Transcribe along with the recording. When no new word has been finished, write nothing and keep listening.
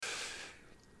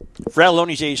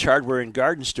Frattallone's Ace Hardware and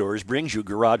Garden Stores brings you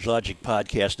Garage Logic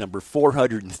podcast number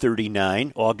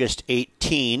 439, August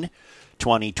 18,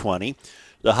 2020.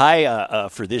 The high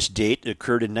for this date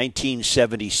occurred in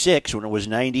 1976 when it was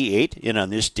 98, and on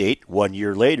this date, 1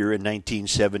 year later in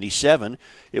 1977,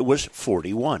 it was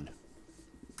 41.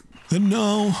 And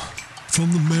now,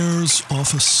 from the mayor's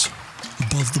office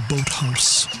above the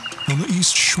boathouse on the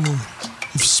east shore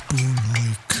of Spoon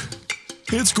Lake,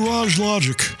 it's Garage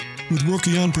Logic with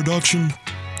Rookie on production,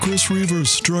 Chris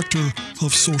Reavers, director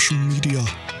of social media,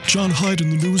 John Hyde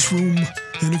in the newsroom,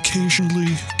 and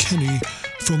occasionally Kenny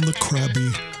from the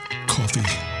Krabby Coffee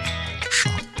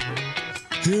Shop.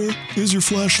 Here is your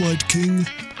flashlight king,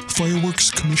 fireworks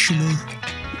commissioner,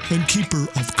 and keeper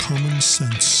of common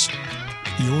sense,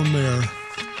 your mayor,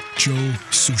 Joe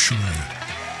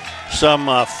Soucheray. Some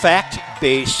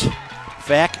fact-based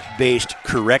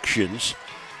corrections.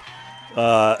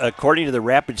 According to the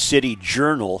Rapid City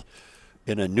Journal,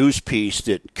 in a news piece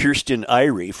that Kirsten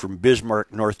Irie from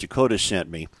Bismarck, North Dakota sent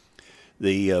me,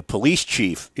 the police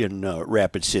chief in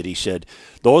Rapid City said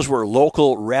those were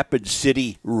local Rapid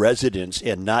City residents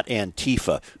and not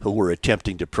Antifa who were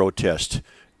attempting to protest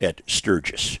at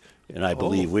Sturgis. And I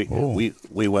believe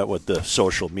we went with the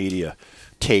social media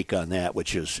take on that,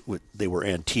 which is they were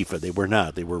Antifa. They were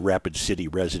not. They were Rapid City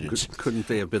residents. Couldn't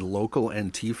they have been local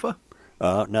Antifa?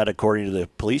 Not according to the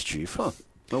police chief. Huh.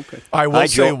 Okay. I will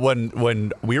say Joe.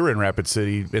 when we were in Rapid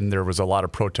City and there was a lot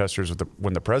of protesters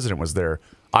when the president was there,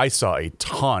 I saw a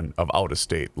ton of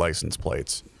out-of-state license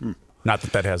plates. Not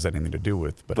that has anything to do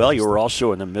with. But Well, you were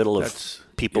also in the middle of That's-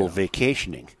 people yeah.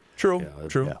 vacationing. True.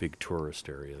 True. A big tourist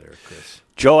area there, Chris.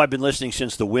 Joe, I've been listening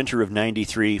since the winter of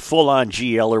 '93, full-on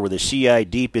GLer with a CI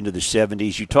deep into the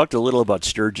 70s. You talked a little about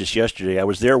Sturgis yesterday. I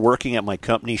was there working at my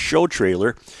company's show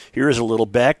trailer. Here is a little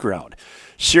background.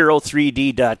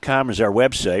 Ciro3D.com is our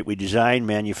website. We design,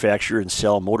 manufacture, and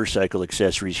sell motorcycle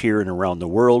accessories here and around the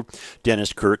world.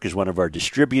 Dennis Kirk is one of our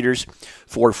distributors.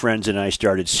 4 friends and I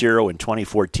started Ciro in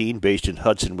 2014, based in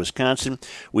Hudson, Wisconsin.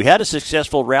 We had a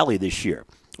successful rally this year.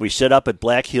 We set up at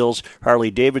Black Hills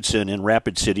Harley-Davidson in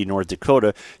Rapid City, North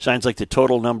Dakota. Sounds like the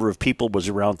total number of people was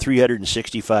around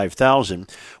 365,000.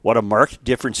 What a marked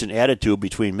difference in attitude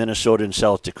between Minnesota and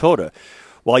South Dakota.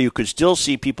 While you could still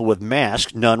see people with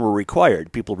masks, none were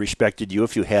required. People respected you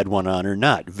if you had one on or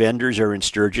not. Vendors are in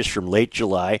Sturgis from late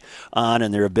July on,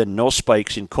 and there have been no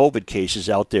spikes in COVID cases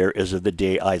out there as of the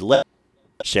day I left,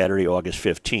 Saturday, August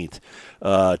 15th.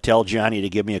 Tell Johnny to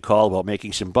give me a call about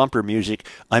making some bumper music.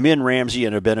 I'm in Ramsey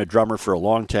and have been a drummer for a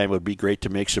long time. It would be great to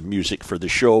make some music for the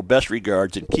show. Best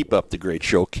regards, and keep up the great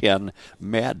show, Ken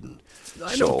Madden.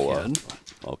 I know Ken.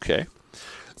 Okay.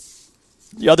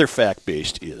 The other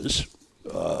fact-based is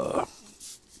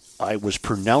I was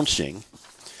pronouncing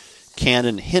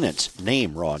Canon Hinnant's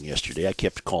name wrong yesterday. I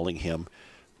kept calling him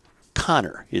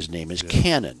Connor. His name is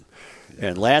Cannon.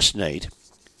 And last night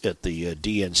at the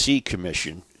DNC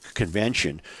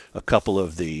convention, a couple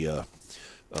of the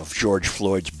of George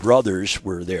Floyd's brothers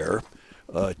were there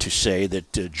to say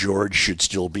that George should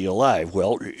still be alive.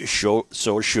 Well,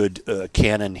 so should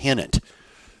Canon Hinnant,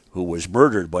 who was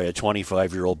murdered by a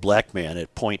 25-year-old black man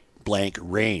at point-blank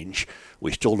range.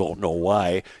 We still don't know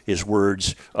why. His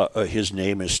words, his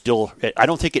name is still. I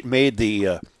don't think it made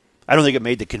the. I don't think it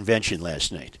made the convention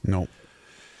last night. No.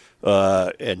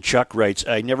 And Chuck writes,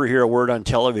 I never hear a word on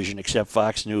television except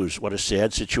Fox News. What a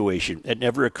sad situation. It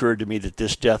never occurred to me that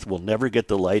this death will never get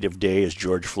the light of day as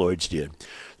George Floyd's did.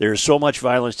 There is so much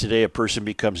violence today, a person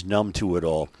becomes numb to it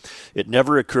all. It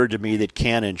never occurred to me that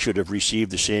Cannon should have received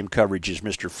the same coverage as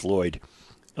Mr. Floyd.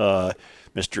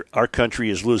 Our country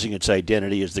is losing its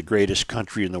identity as the greatest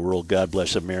country in the world. God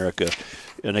bless America.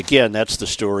 And again, that's the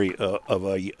story of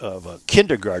a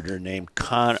kindergartner named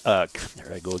Canon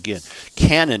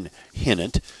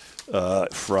Hinnant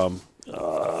from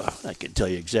I can tell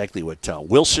you exactly what town,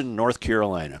 Wilson, North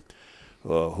Carolina,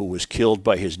 who was killed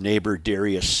by his neighbor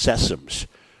Darius Sessoms,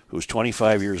 who's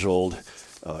 25 years old,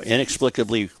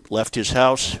 inexplicably left his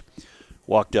house,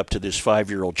 walked up to this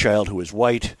 5-year-old child who was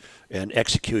white, and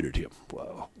executed him.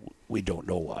 Well, we don't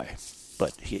know why,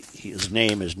 but his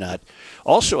name is not.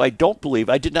 Also, I don't believe,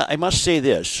 I must say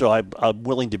this, so I'm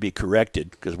willing to be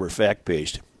corrected because we're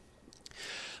fact-based.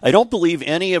 I don't believe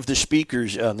any of the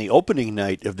speakers on the opening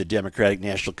night of the Democratic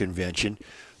National Convention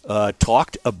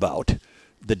talked about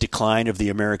the decline of the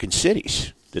American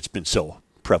cities that's been so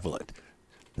prevalent,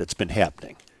 that's been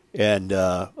happening. And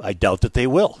I doubt that they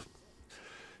will.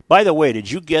 By the way, did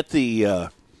you get the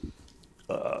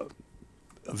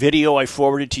video I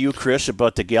forwarded to you, Chris,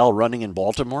 about the gal running in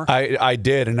Baltimore? I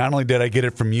did, and not only did I get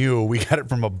it from you, we got it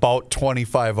from about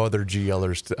 25 other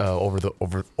GLers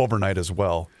overnight as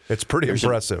well. It's pretty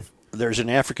impressive. There's an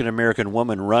African-American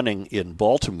woman running in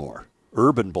Baltimore,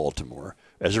 urban Baltimore,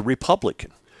 as a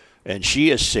Republican. And she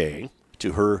is saying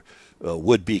to her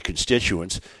would-be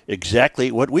constituents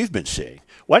exactly what we've been saying.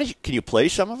 Can you play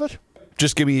some of it?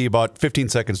 Just give me about 15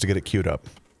 seconds to get it queued up.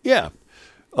 Yeah.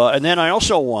 And then I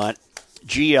also want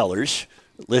GLers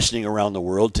listening around the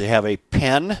world to have a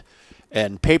pen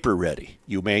and paper ready.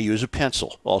 You may use a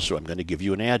pencil. Also, I'm going to give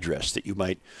you an address that you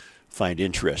might find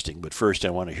interesting. But first, I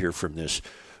want to hear from this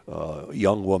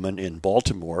young woman in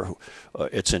Baltimore.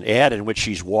 It's an ad in which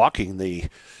she's walking the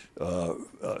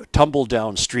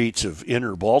tumble-down streets of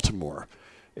inner Baltimore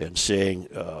and saying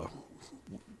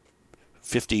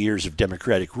 50 years of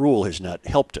Democratic rule has not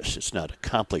helped us. It's not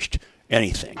accomplished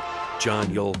anything.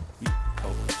 John, oh,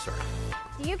 sorry.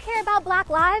 Do you care about Black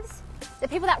lives? The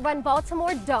people that run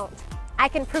Baltimore don't. I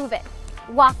can prove it.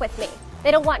 Walk with me.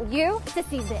 They don't want you to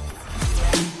see this.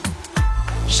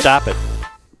 Stop it.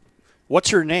 What's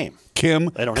her name?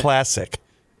 Kim Klacik.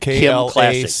 Klacik.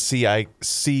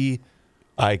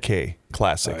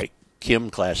 Classic. All right.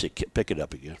 Kim Klacik. Pick it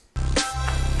up again.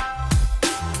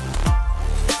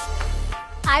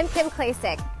 I'm Kim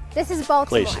Klacik. This is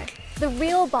Baltimore. Klacik. The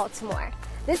real Baltimore.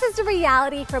 This is the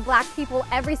reality for Black people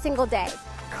every single day.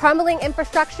 Crumbling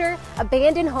infrastructure,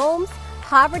 abandoned homes,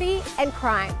 poverty, and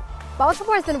crime.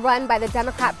 Baltimore has been run by the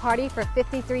Democrat Party for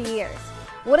 53 years.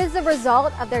 What is the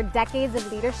result of their decades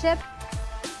of leadership?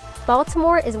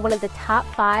 Baltimore is one of the top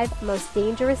 5 most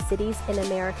dangerous cities in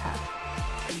America.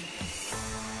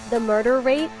 The murder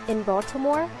rate in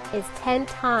Baltimore is 10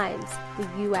 times the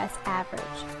U.S. average.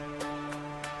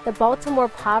 The Baltimore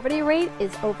poverty rate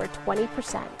is over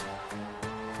 20%.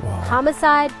 Wow.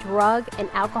 Homicide, drug, and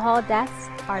alcohol deaths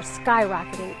are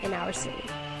skyrocketing in our city.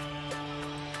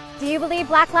 Do you believe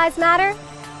Black Lives Matter?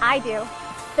 I do.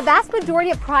 The vast majority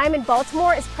of crime in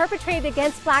Baltimore is perpetrated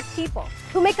against Black people,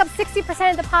 who make up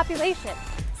 60% of the population.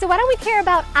 So why don't we care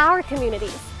about our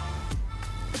communities?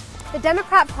 The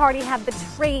Democrat Party have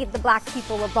betrayed the Black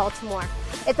people of Baltimore.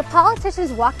 If the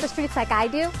politicians walked the streets like I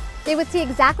do, they would see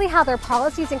exactly how their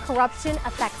policies and corruption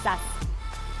affects us.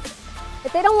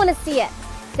 But they don't want to see it.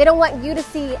 They don't want you to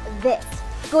see this.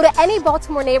 Go to any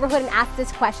Baltimore neighborhood and ask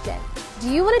this question. Do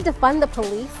you want to defund the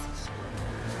police?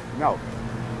 No.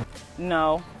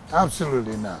 No.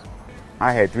 Absolutely not.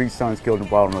 I had 3 sons killed in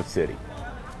Baltimore City.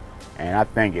 And I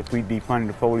think if we defund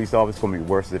the police office, it's going to be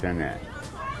worse than that.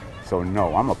 So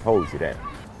no, I'm opposed to that.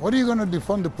 What are you going to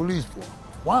defund the police for?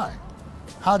 Why?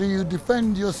 How do you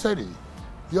defend your city,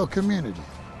 your community?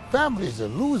 Families are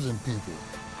losing people.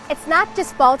 It's not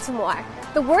just Baltimore.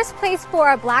 The worst place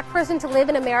for a Black person to live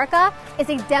in America is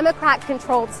a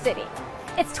Democrat-controlled city.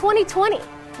 It's 2020.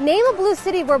 Name a blue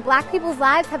city where Black people's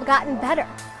lives have gotten better.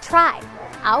 Try.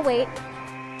 I'll wait.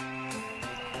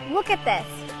 Look at this.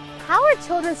 How are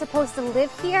children supposed to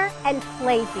live here and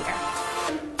play here?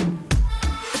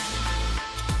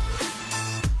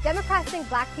 Democrats think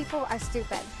Black people are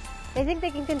stupid. They think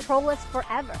they can control us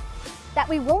forever. That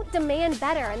we won't demand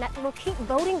better and that we'll keep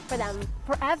voting for them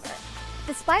forever,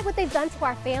 despite what they've done to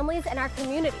our families and our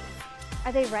communities.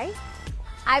 Are they right?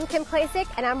 I'm Kim Klacik,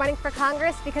 and I'm running for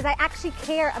Congress because I actually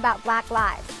care about Black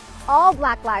lives. All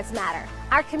Black lives matter.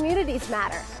 Our communities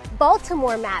matter.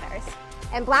 Baltimore matters.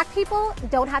 And Black people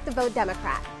don't have to vote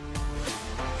Democrat.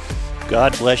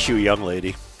 God bless you, young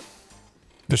lady.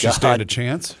 Does she stand a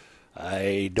chance?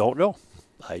 I don't know.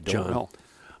 I don't know.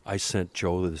 I sent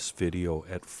Joe this video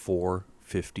at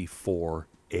 4:54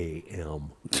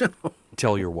 a.m.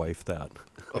 Tell your wife that.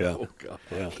 Yeah. Oh, God.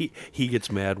 Yeah. He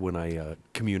gets mad when I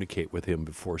communicate with him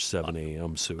before 7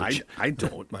 a.m. Such. I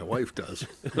don't. My wife does.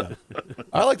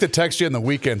 I like to text you on the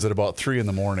weekends at about 3 in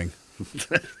the morning.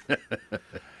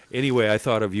 Anyway, I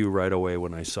thought of you right away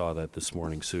when I saw that this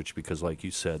morning, Such, because like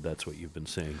you said, that's what you've been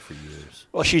saying for years.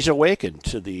 Well, she's awakened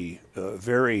to the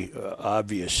very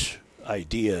obvious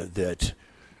idea that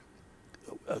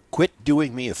quit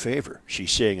doing me a favor,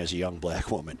 she's saying as a young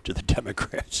Black woman to the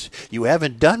Democrats. You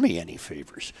haven't done me any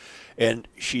favors. And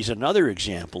she's another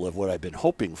example of what I've been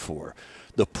hoping for.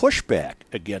 The pushback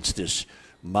against this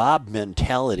mob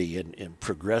mentality and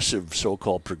progressive,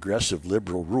 so-called progressive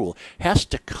liberal rule has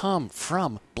to come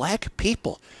from Black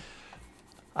people.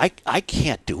 I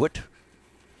can't do it.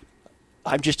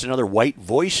 I'm just another white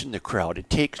voice in the crowd. It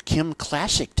takes Kim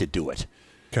Klacik to do it.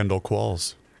 Kendall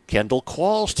Qualls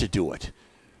to do it.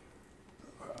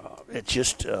 It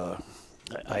just,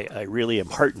 I really am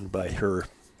heartened by her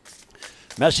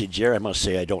message there. I must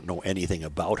say I don't know anything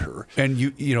about her. And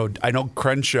you know, I know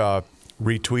Crenshaw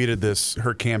retweeted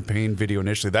her campaign video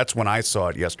initially. That's when I saw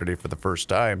it yesterday for the first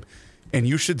time. And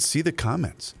you should see the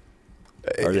comments.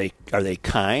 Are they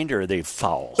kind or are they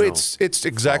foul? It's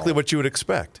exactly what you would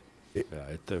expect. Yeah,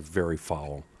 they're very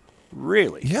foul.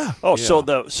 Really? Yeah. Oh, so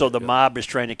the mob is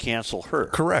trying to cancel her.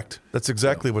 Correct. That's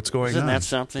exactly what's going on. Isn't that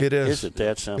something? It is. Isn't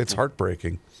that something? It's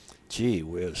heartbreaking. Gee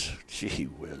whiz. Gee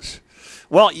whiz.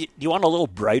 Well, you want a little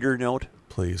brighter note?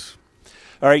 Please.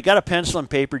 All right, you got a pencil and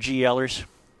paper, GLers?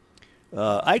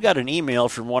 I got an email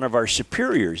from one of our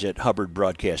superiors at Hubbard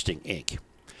Broadcasting, Inc.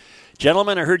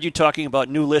 Gentlemen, I heard you talking about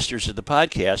new listeners of the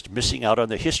podcast missing out on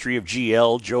the history of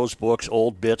GL, Joe's books,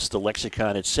 old bits, the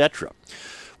lexicon, etc.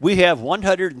 We have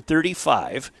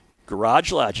 135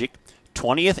 Garage Logic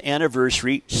 20th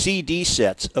anniversary CD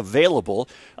sets available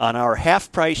on our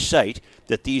half-price site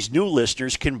that these new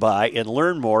listeners can buy and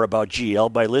learn more about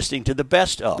GL by listening to the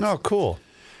best of. Oh, cool.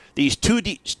 These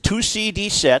two CD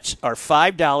sets are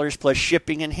 $5 plus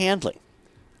shipping and handling.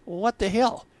 Well, what the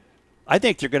hell? I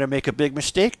think they're going to make a big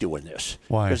mistake doing this.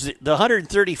 Why? Because the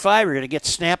 135 are going to get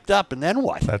snapped up, and then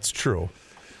what? That's true.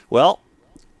 Well,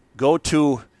 go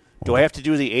to... Do I have to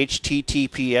do the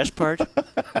HTTPS part?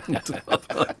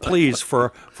 Please,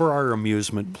 for our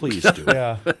amusement, please do.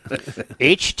 Yeah.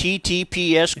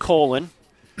 HTTPS://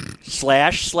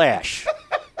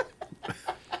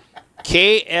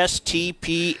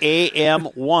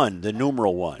 KSTPAM1, the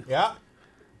numeral 1. Yeah.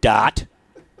 Dot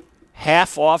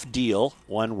half off deal,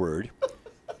 one word,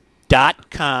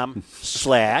 .com/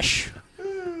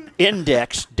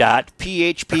 index.php ?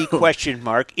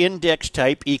 Index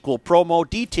type equal promo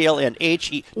detail and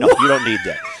HE. No, you don't need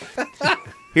that.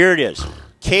 Here it is.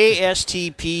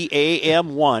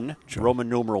 KSTPAM1, Roman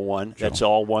numeral 1, that's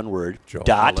all one word,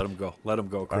 dot, Let him go. Let him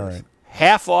go, Chris. All right.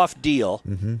 half off deal,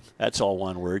 that's all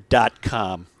one word,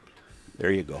 .com.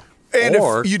 There you go. And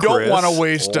Or, if you don't Chris, want to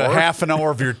waste a half an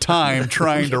hour of your time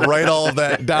trying to write all of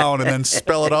that down and then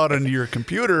spell it out into your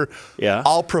computer, Yeah.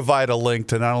 I'll provide a link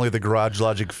to not only the Garage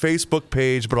Logic Facebook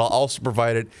page, but I'll also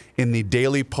provide it in the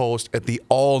daily post at the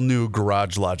all-new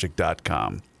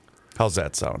GarageLogic.com. How's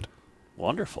that sound?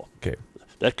 Wonderful. Okay.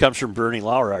 That comes from Bernie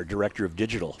Lauer, our director of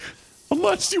digital.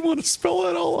 Unless you want to spell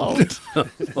it all out.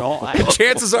 Well,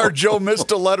 Chances are Joe missed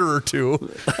a letter or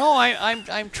two. No,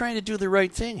 I'm trying to do the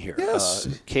right thing here. Yes.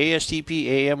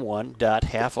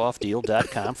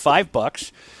 KSTPAM1.halfoffdeal.com.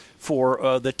 $5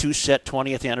 for the 2-set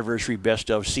 20th anniversary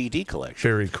best of CD collection.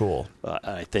 Very cool.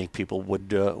 I think people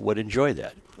would enjoy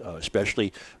that,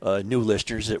 especially new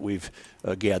listeners that we've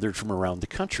gathered from around the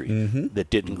country that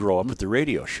didn't grow up with the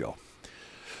radio show.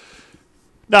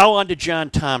 Now on to John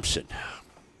Thompson.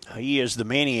 He is the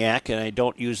maniac, and I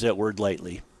don't use that word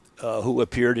lightly, who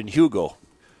appeared in Hugo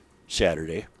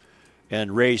Saturday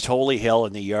and raised holy hell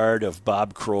in the yard of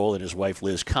Bob Kroll and his wife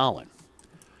Liz Collin,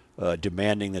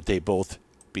 demanding that they both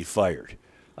be fired.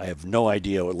 I have no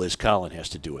idea what Liz Collin has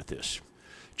to do with this.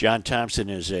 John Thompson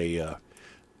is a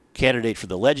candidate for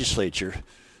the legislature,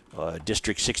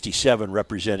 District 67,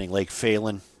 representing Lake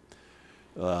Phalen,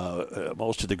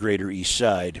 most of the greater East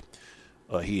Side.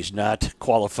 He's not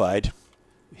qualified.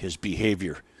 His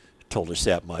behavior told us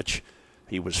that much.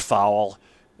 He was foul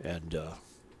and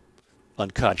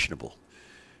unconscionable.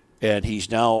 And he's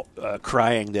now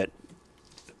crying that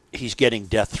he's getting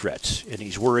death threats, and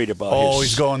he's worried about his... Oh,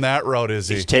 he's going that route, is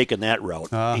he? He's taking that route.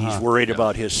 He's worried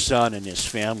about his son and his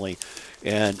family,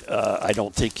 and I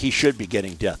don't think he should be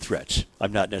getting death threats.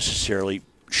 I'm not necessarily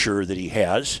sure that he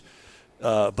has,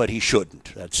 but he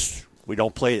shouldn't. We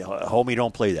don't play... Homie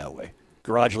don't play that way.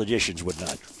 Garage Logicians would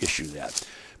not issue that.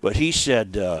 But he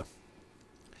said that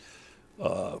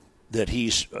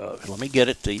he's, let me get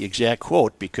it the exact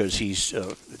quote, because he's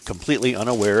completely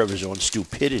unaware of his own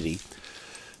stupidity.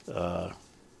 On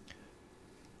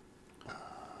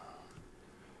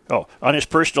his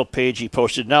personal page, he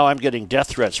posted, "Now I'm getting death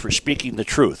threats for speaking the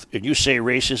truth. And you say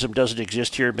racism doesn't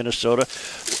exist here in Minnesota?"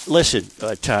 Listen,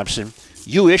 Thompson,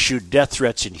 you issued death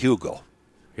threats in Hugo.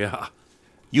 Yeah.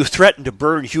 You threatened to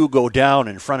burn Hugo down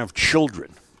in front of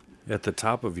children. At the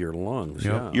top of your lungs,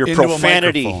 Yep. yeah. Your Into a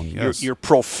profanity, microphone, yes. your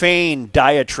profane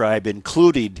diatribe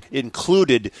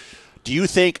included, do you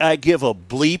think I give a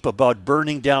bleep about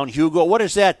burning down Hugo? What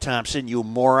is that, Thompson, you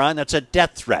moron? That's a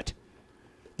death threat.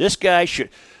 This guy should...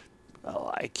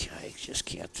 Oh, I just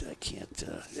can't. I can't.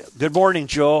 Good morning,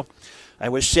 Joe. I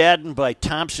was saddened by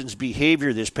Thompson's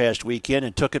behavior this past weekend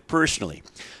and took it personally.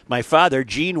 My father,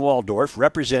 Gene Waldorf,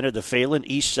 represented the Phalen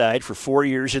East Side for 4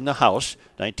 years in the House,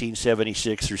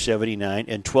 1976 through 79,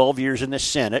 and 12 years in the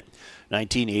Senate,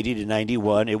 1980 to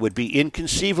 91. It would be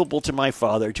inconceivable to my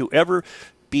father to ever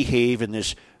behave in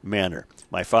this manner.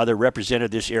 My father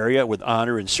represented this area with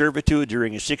honor and servitude.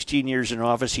 During his 16 years in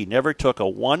office, he never took a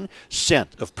 1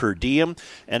 cent of per diem,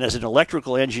 and as an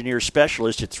electrical engineer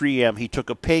specialist at 3M, he took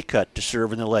a pay cut to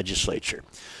serve in the legislature.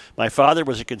 My father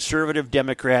was a conservative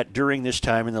Democrat during this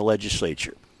time in the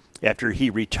legislature. After he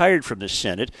retired from the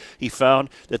Senate, he found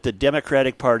that the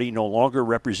Democratic Party no longer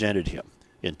represented him.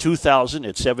 In 2000,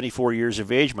 at 74 years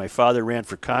of age, my father ran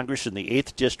for Congress in the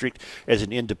 8th District as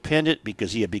an independent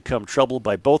because he had become troubled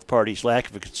by both parties' lack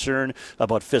of concern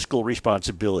about fiscal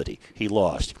responsibility. He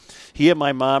lost. He and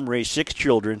my mom raised 6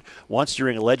 children. Once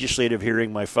during a legislative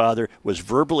hearing, my father was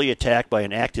verbally attacked by an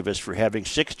activist for having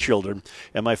 6 children,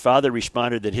 and my father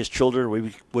responded that his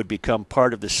children would become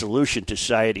part of the solution to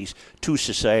society's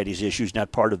issues,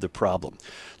 not part of the problem.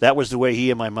 That was the way he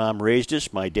and my mom raised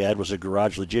us. My dad was a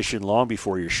garage logician long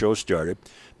before your show started.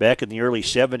 Back in the early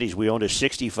 70s, we owned a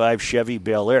 65 Chevy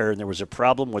Bel Air, and there was a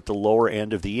problem with the lower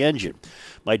end of the engine.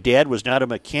 My dad was not a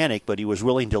mechanic, but he was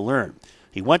willing to learn.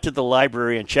 He went to the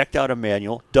library and checked out a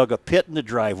manual, dug a pit in the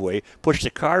driveway, pushed the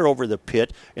car over the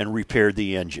pit, and repaired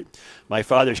the engine. My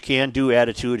father's can-do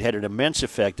attitude had an immense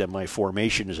effect on my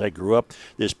formation as I grew up.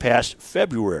 This past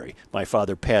February, my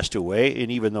father passed away,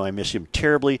 and even though I miss him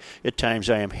terribly, at times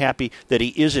I am happy that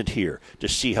he isn't here to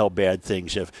see how bad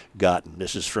things have gotten.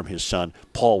 This is from his son,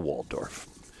 Paul Waldorf.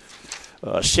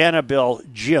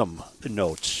 Sanibel Jim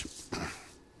notes,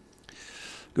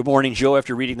 Good morning, Joe.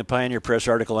 After reading the Pioneer Press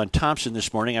article on Thompson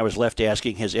this morning, I was left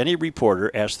asking, has any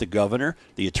reporter asked the governor,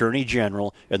 the attorney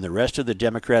general, and the rest of the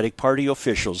Democratic Party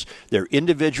officials their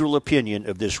individual opinion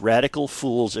of this radical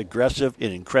fool's aggressive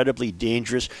and incredibly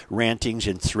dangerous rantings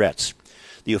and threats?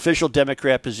 The official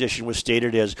Democrat position was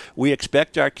stated as, we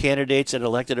expect our candidates and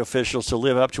elected officials to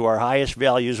live up to our highest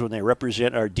values when they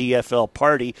represent our DFL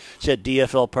party, said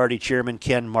DFL party chairman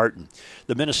Ken Martin.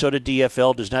 The Minnesota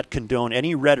DFL does not condone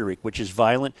any rhetoric which is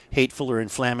violent, hateful, or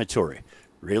inflammatory.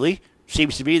 Really?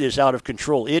 Seems to me this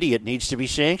out-of-control idiot needs to be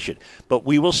sanctioned, but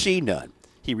we will see none.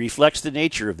 He reflects the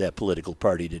nature of that political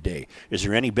party today. Is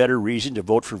there any better reason to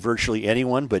vote for virtually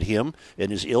anyone but him and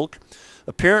his ilk?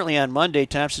 Apparently on Monday,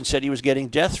 Thompson said he was getting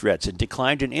death threats and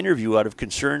declined an interview out of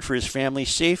concern for his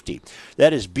family's safety.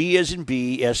 That is B as in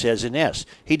B, S as in S.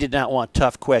 He did not want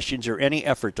tough questions or any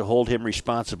effort to hold him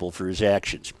responsible for his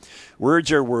actions.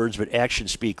 Words are words, but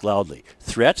actions speak loudly.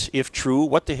 Threats, if true,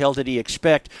 what the hell did he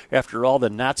expect after all the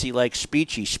Nazi-like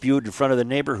speech he spewed in front of the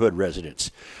neighborhood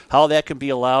residents? How that can be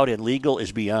allowed and legal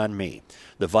is beyond me.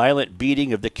 The violent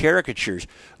beating of the caricatures,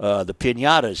 the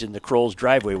piñatas in the Kroll's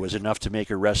driveway was enough to make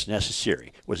arrest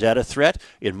necessary. Was that a threat?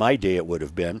 In my day it would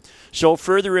have been. So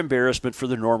further embarrassment for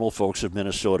the normal folks of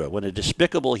Minnesota. When a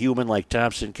despicable human like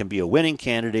Thompson can be a winning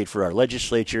candidate for our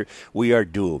legislature, we are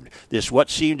doomed. This what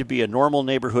seemed to be a normal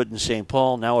neighborhood in St.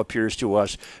 Paul now appears to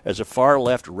us as a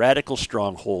far-left radical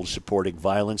stronghold supporting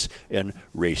violence and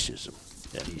racism.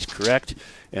 And he's correct.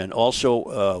 And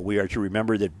also, we are to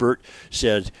remember that Bert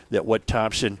said that what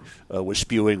Thompson was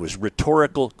spewing was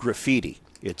rhetorical graffiti.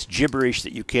 It's gibberish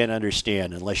that you can't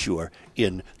understand unless you are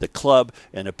in the club.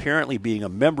 And apparently being a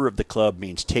member of the club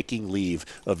means taking leave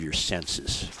of your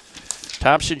senses.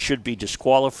 Thompson should be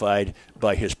disqualified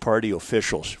by his party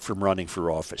officials from running for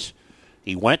office.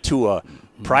 He went to a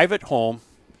private home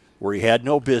where he had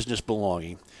no business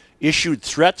belonging, issued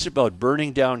threats about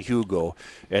burning down Hugo,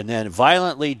 and then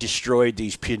violently destroyed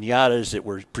these piñatas that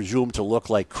were presumed to look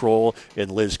like Kroll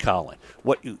and Liz Collin.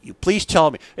 What you please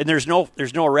tell me? And there's no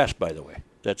arrest, by the way.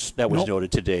 That was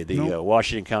noted today. The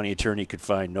Washington County attorney could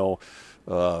find no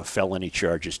felony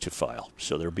charges to file,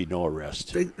 so there'll be no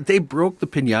arrest. They broke the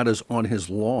piñatas on his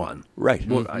lawn. Right.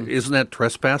 Well, isn't that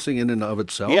trespassing in and of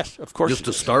itself? Yes, of course. Just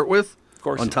to start with? Of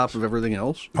course. On top of everything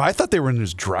else? I thought they were in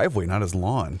his driveway, not his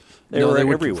lawn. They were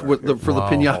everywhere. For the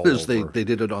piñatas, they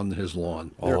did it on his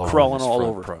lawn. They're crawling all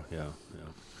over.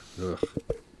 Ugh.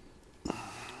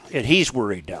 And he's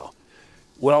worried now.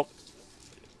 Well,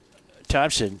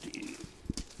 Thompson,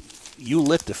 you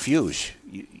lit the fuse.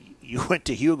 You went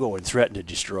to Hugo and threatened to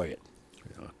destroy it.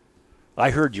 Yeah. I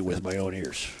heard you with my own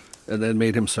ears. And then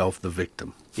made himself the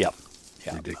victim. Yep.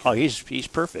 Yeah. Ridiculous. Oh, he's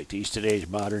perfect. He's today's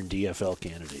modern DFL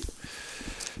candidate.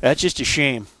 That's just a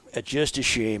shame. It's just a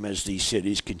shame as these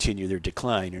cities continue their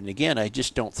decline. And again, I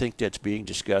just don't think that's being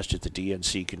discussed at the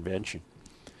DNC convention.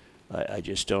 I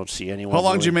just don't see anyone. How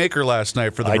long did you make her last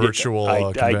night for the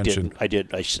virtual convention? I did.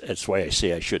 That's why I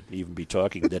say I shouldn't even be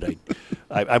talking. That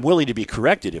I'm willing to be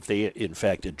corrected if they, in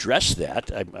fact, address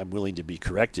that. I'm willing to be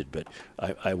corrected, but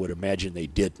I would imagine they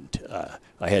didn't.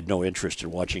 I had no interest in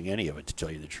watching any of it, to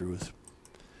tell you the truth.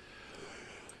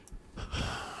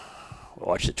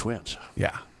 Watch the Twins.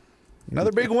 Yeah.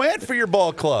 Another big win for your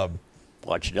ball club.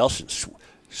 Watch Nelson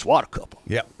SWAT a couple.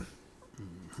 Yep.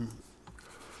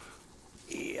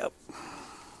 Yep.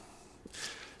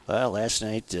 Well, last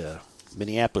night,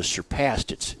 Minneapolis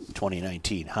surpassed its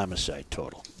 2019 homicide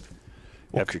total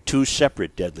after 2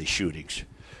 separate deadly shootings.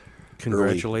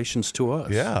 Congratulations to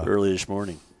us. Yeah. Early this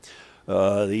morning.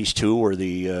 These 2 were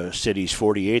the city's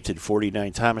 48th and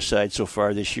 49th homicides so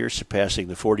far this year, surpassing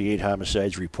the 48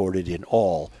 homicides reported in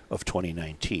all of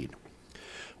 2019.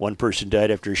 1 person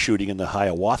died after a shooting in the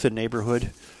Hiawatha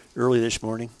neighborhood early this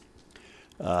morning.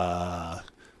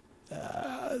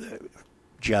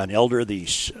 John Elder, the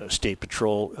State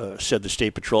Patrol, said the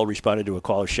State Patrol responded to a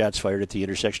call of shots fired at the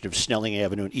intersection of Snelling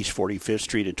Avenue and East 45th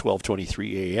Street at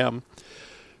 12:23 a.m.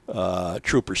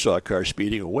 Troopers saw a car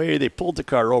speeding away. They pulled the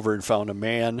car over and found a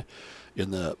man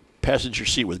in the passenger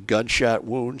seat with gunshot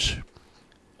wounds.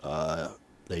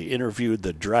 They interviewed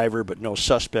the driver, but no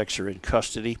suspects are in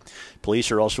custody.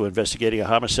 Police are also investigating a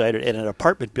homicide at an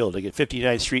apartment building at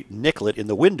 59th Street and Nicollet in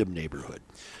the Wyndham neighborhood.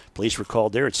 Police were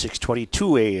called there at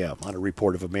 6:22 a.m. on a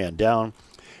report of a man down.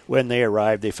 When they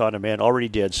arrived, they found a man already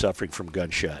dead, suffering from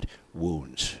gunshot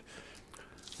wounds.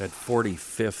 At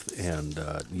 45th and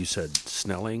you said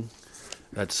Snelling,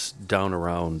 that's down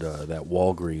around that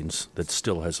Walgreens that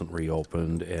still hasn't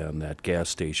reopened, and that gas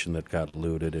station that got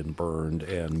looted and burned,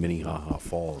 and Minnehaha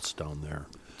Falls down there.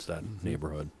 It's that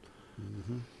neighborhood.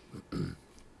 Mm-hmm.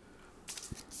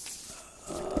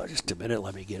 Just a minute.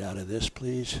 Let me get out of this,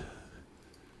 please.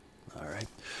 All right.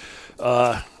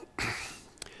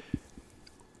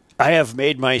 I have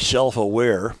made myself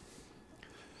aware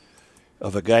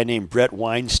of a guy named Brett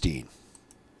Weinstein.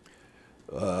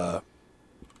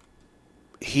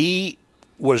 He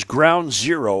was ground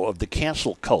zero of the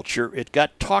cancel culture. It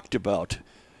got talked about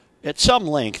at some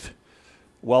length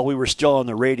while we were still on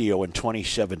the radio in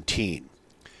 2017.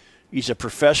 He's a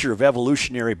professor of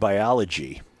evolutionary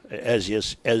biology, as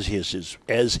is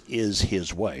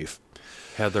his wife,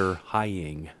 Heather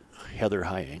Hying.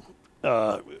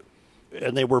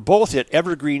 And they were both at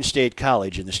Evergreen State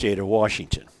College in the state of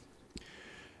Washington.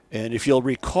 And if you'll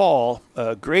recall,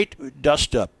 a great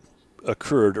dust-up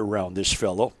occurred around this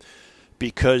fellow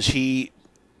because he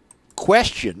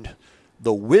questioned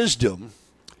the wisdom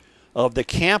of the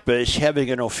campus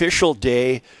having an official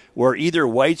day where either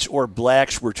whites or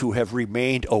blacks were to have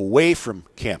remained away from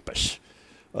campus.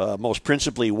 Most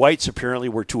principally, whites apparently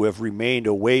were to have remained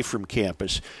away from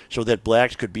campus so that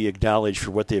blacks could be acknowledged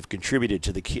for what they've contributed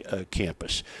to the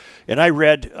campus. And I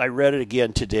read it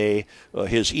again today,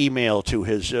 his email to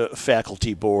his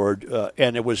faculty board,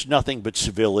 and it was nothing but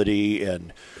civility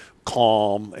and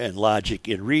calm and logic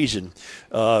and reason.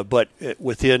 But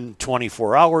within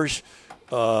 24 hours,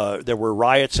 there were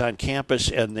riots on campus,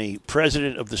 and the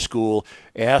president of the school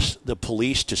asked the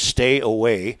police to stay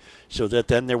away, so that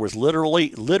then there was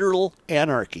literal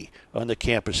anarchy on the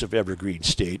campus of Evergreen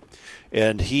State.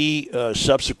 And he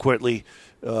subsequently,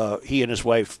 he and his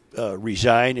wife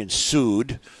resigned and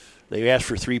sued. They asked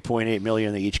for $3.8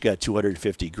 million. They each got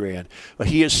 $250,000. But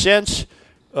he has since,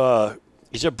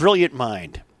 he's a brilliant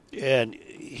mind, and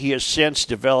he has since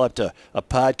developed a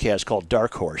podcast called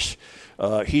Dark Horse.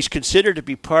 He's considered to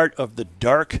be part of the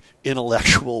dark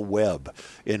intellectual web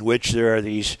in which there are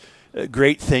these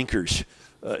great thinkers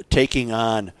taking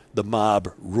on the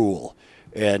mob rule.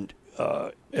 And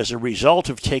as a result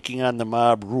of taking on the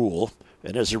mob rule,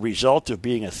 and as a result of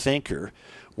being a thinker,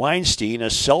 Weinstein,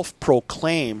 a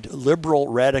self-proclaimed liberal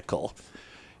radical,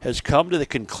 has come to the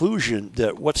conclusion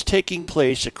that what's taking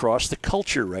place across the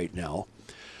culture right now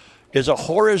is a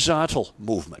horizontal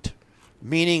movement,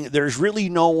 meaning there's really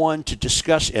no one to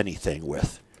discuss anything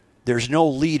with. There's no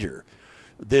leader.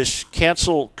 This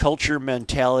cancel culture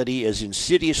mentality has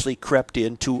insidiously crept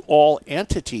into all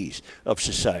entities of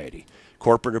society: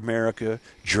 corporate America,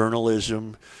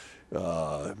 journalism,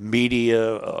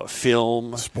 media,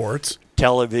 film, sports,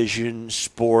 television,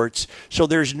 sports. So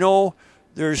as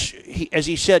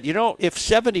he said, if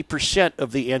 70%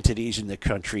 of the entities in the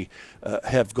country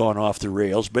have gone off the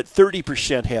rails, but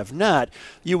 30% have not,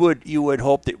 you would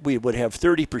hope that we would have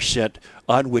 30%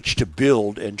 on which to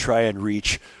build and try and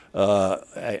reach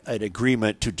an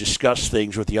agreement to discuss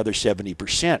things with the other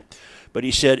 70%. But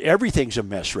he said everything's a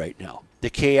mess right now. The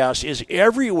chaos is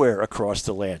everywhere across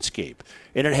the landscape,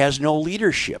 and it has no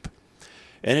leadership,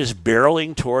 and is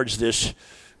barreling towards this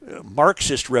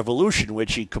Marxist revolution,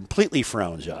 which he completely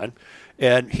frowns on.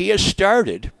 And he has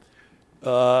started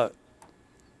a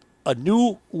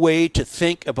new way to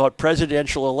think about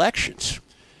presidential elections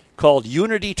called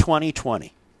Unity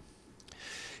 2020,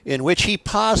 in which he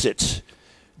posits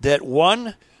that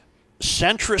one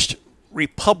centrist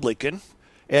Republican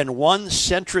and one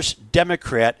centrist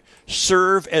Democrat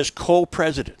serve as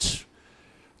co-presidents.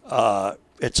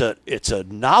 it's a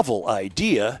novel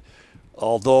idea,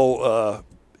 although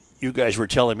you guys were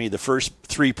telling me the first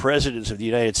 3 presidents of the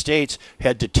United States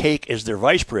had to take as their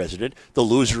vice president the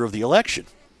loser of the election.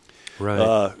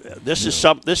 Right. This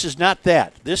is not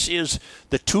that. This is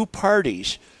the 2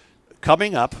 parties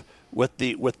coming up with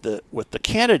the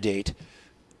candidate,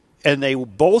 and they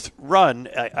both run.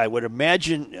 I would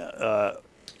imagine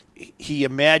he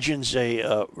imagines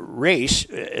a race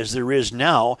as there is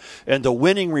now, and the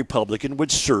winning Republican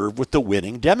would serve with the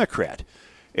winning Democrat.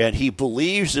 And he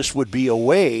believes this would be a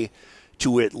way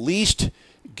to at least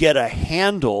get a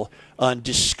handle on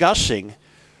discussing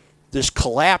this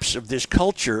collapse of this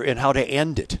culture and how to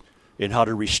end it and how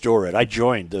to restore it. I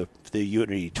joined the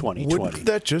Unity 2020. Wouldn't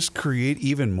that just create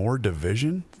even more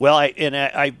division? Well,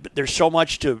 there's so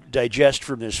much to digest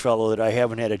from this fellow that I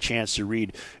haven't had a chance to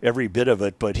read every bit of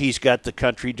it. But he's got the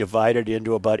country divided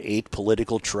into about 8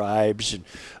 political tribes, and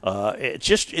it's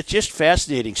just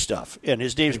fascinating stuff. And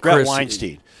his name's Brett Chris,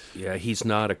 Weinstein. Yeah, he's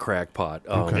not a crackpot.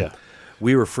 Yeah.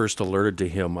 We were first alerted to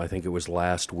him, I think it was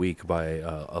last week, by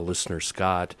a listener,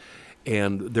 Scott.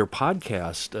 And their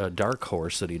podcast, Dark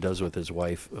Horse, that he does with his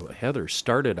wife, Heather,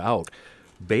 started out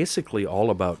basically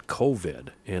all about COVID.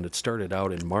 And it started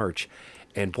out in March.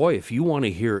 And boy, if you want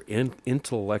to hear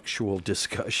intellectual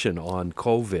discussion on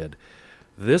COVID,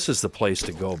 this is the place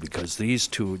to go, because these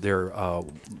two, they're,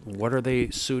 what are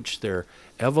they, Such? They're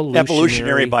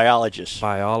evolutionary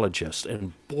biologists.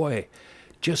 And boy,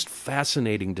 just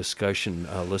fascinating discussion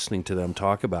listening to them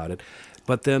talk about it.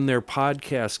 But then their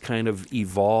podcast kind of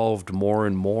evolved more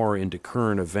and more into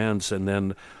current events, and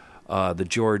then the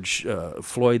George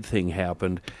Floyd thing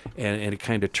happened, and it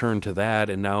kind of turned to that,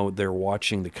 and now they're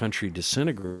watching the country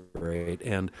disintegrate,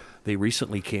 and they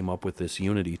recently came up with this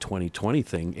Unity 2020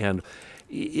 thing, and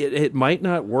it might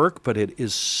not work, but it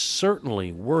is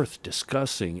certainly worth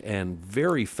discussing and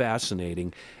very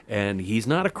fascinating. And he's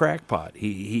not a crackpot.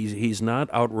 He's not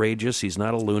outrageous. He's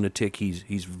not a lunatic.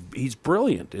 He's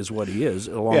brilliant, is what he is,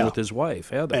 along with his wife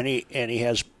Heather. And he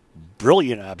has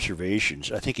brilliant observations.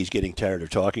 I think he's getting tired of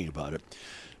talking about it,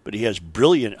 but he has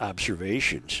brilliant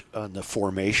observations on the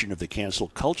formation of the cancel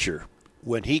culture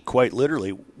when he quite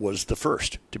literally was the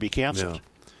first to be canceled. Yeah.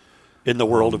 In the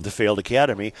world of the failed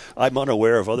academy, I'm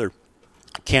unaware of other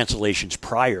cancellations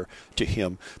prior to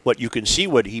him, but you can see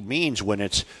what he means when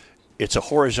it's a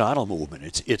horizontal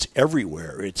movement. It's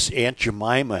everywhere. It's Aunt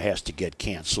Jemima has to get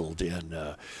canceled,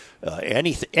 and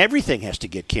everything has to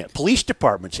get canceled. Police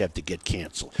departments have to get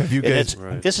canceled. Have you guys?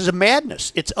 This is a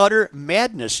madness. It's utter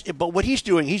madness. But what he's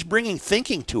doing, he's bringing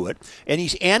thinking to it, and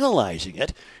he's analyzing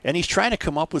it, and he's trying to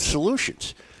come up with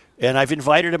solutions. And I've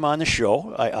invited him on the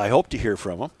show. I hope to hear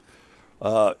from him.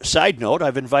 Side note,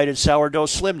 I've invited Sourdough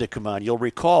Slim to come on. You'll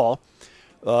recall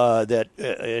that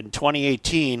in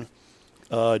 2018,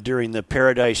 during the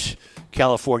Paradise,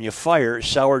 California fire,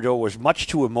 Sourdough was much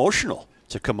too emotional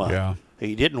to come on. Yeah.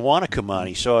 He didn't want to come on.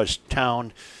 He saw his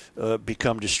town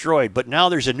become destroyed. But now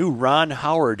there's a new Ron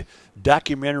Howard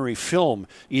documentary film,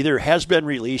 either has been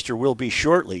released or will be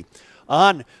shortly,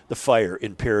 on the fire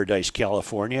in Paradise,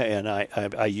 California, and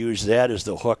I use that as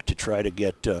the hook to try to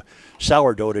get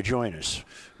Sourdough to join us.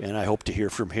 And I hope to hear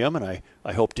from him, and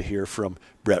I hope to hear from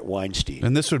Brett Weinstein.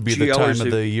 And this would be the time of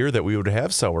the year that we would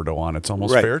have Sourdough on. It's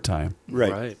almost fair time.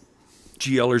 Right.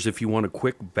 GLers, if you want a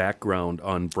quick background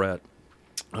on Brett,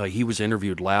 he was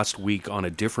interviewed last week on a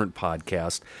different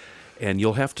podcast, and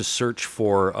you'll have to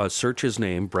search his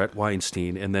name, Brett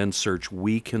Weinstein, and then search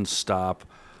 "We Can Stop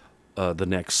the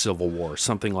Next Civil War,"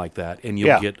 something like that, and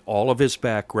you'll get all of his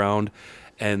background,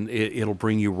 and it'll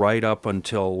bring you right up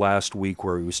until last week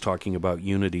where he was talking about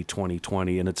Unity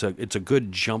 2020, and it's a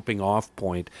good jumping off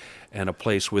point and a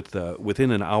place within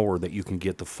an hour that you can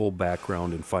get the full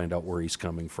background and find out where he's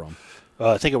coming from.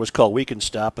 I think it was called "We Can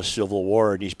Stop a Civil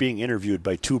War," and he's being interviewed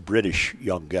by 2 British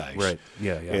young guys. Right.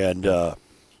 Yeah. And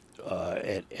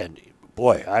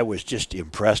boy, I was just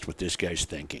impressed with this guy's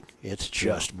thinking. It's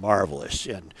just marvelous.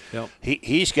 And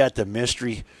he's got the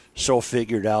mystery so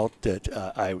figured out that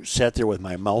I sat there with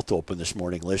my mouth open this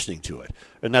morning listening to it.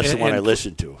 And that's the one I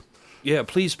listened to. Yeah,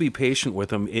 please be patient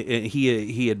with him.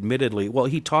 He admittedly,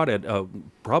 he taught at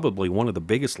probably one of the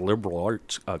biggest liberal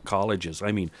arts colleges.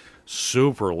 I mean,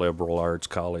 super liberal arts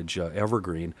college,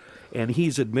 Evergreen. And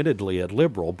he's admittedly a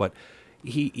liberal, but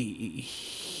he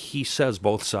says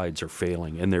both sides are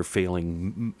failing, and they're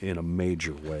failing in a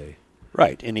major way.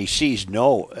 Right, and he sees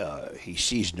no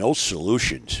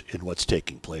solutions in what's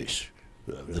taking place.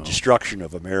 The destruction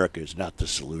of America is not the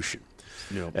solution.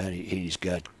 And he's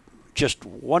got just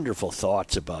wonderful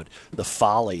thoughts about the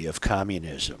folly of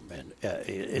communism. And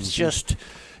it's just,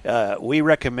 we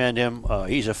recommend him.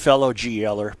 He's a fellow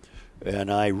GLer,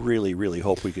 and I really, really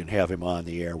hope we can have him on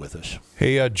the air with us.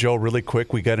 Hey, Joe, really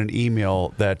quick, we got an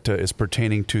email that is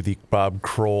pertaining to the Bob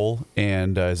Kroll,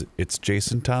 and it's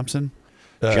Jason Thompson?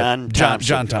 John Thompson.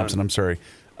 John Thompson, I'm sorry.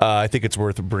 I think it's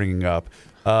worth bringing up.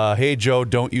 Hey, Joe,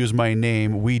 don't use my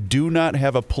name. We do not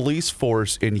have a police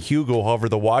force in Hugo. However,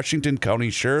 the Washington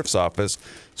County Sheriff's Office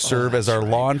serve as our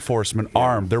law enforcement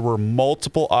arm. There were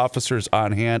multiple officers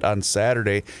on hand on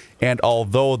Saturday, and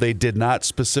although they did not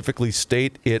specifically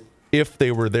state it, if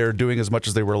they were there doing as much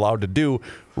as they were allowed to do,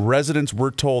 residents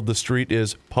were told the street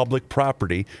is public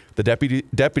property. The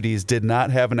deputies did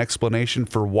not have an explanation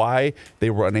for why they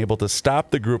were unable to stop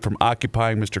the group from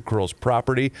occupying Mr. Kroll's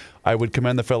property. I would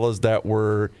commend the fellows that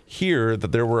were here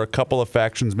that there were a couple of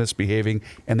factions misbehaving,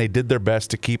 and they did their best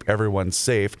to keep everyone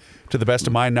safe. To the best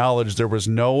of my knowledge, there was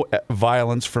no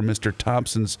violence from Mr.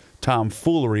 Thompson's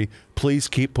tomfoolery. Please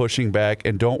keep pushing back,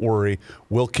 and don't worry,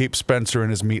 we'll keep Spencer and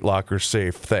his meat locker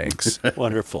safe. Thanks.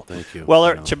 Wonderful. Thank you.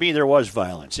 Well, to me, there was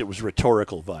violence. It was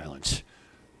rhetorical violence.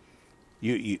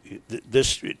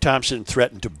 This Thompson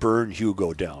threatened to burn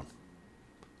Hugo down.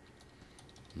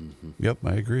 Mm-hmm. Yep,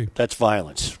 I agree. That's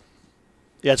violence.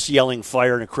 That's yelling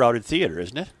fire in a crowded theater,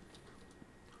 isn't it?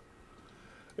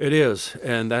 It is,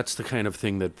 and that's the kind of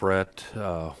thing that Brett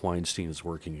Weinstein is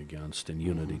working against, and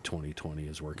Unity 2020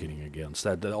 is working against.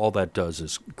 That all that does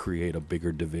is create a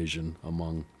bigger division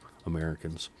among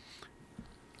Americans.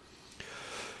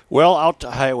 Well, out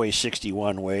to Highway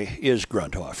 61 way is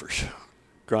Grundhofer's.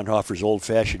 Grundhofer's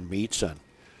old-fashioned meats on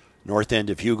north end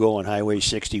of Hugo on Highway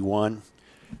 61.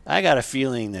 I got a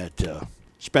feeling that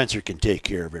Spencer can take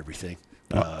care of everything.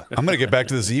 I'm going to get back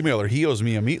to this emailer. He owes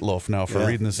me a meatloaf now for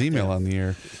reading this email on the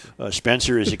air.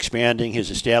 Spencer is expanding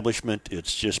his establishment.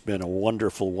 It's just been a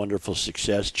wonderful, wonderful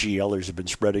success. GLers have been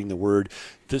spreading the word.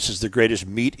 This is the greatest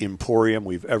meat emporium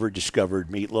we've ever discovered.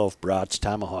 Meatloaf, brats,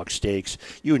 tomahawk steaks,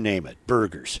 you name it.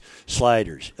 Burgers,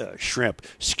 sliders, shrimp,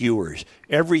 skewers,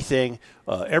 everything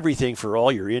for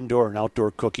all your indoor and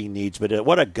outdoor cooking needs. But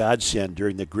what a godsend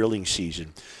during the grilling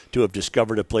season to have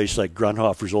discovered a place like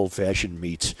Grundhofer's Old-Fashioned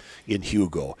Meats in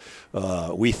Hugo.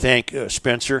 We thank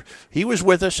Spencer. He was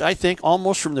with us, I think,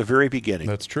 almost from the very beginning.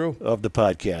 That's true. Of the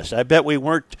podcast. I bet we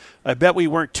weren't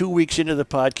 2 weeks into the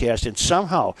podcast, and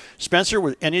somehow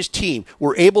Spencer and his team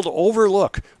were able to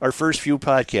overlook our first few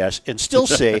podcasts and still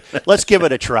say, let's give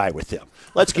it a try with them.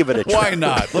 Let's give it a try. Why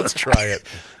not? Let's try it.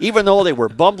 Even though they were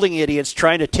bumbling idiots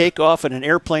trying to take off in an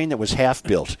airplane that was half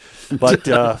built. But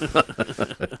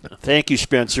thank you,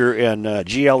 Spencer, and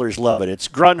GLers love it. It's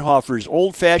Grundhofer's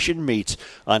Old-Fashioned Meats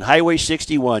on Highway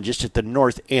 61, just at the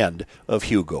north end of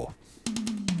Hugo.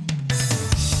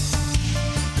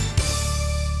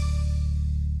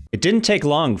 It didn't take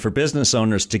long for business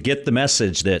owners to get the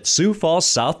message that Sioux Falls,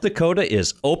 South Dakota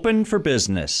is open for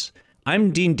business.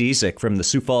 I'm Dean Dezek from the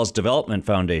Sioux Falls Development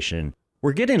Foundation.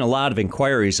 We're getting a lot of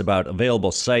inquiries about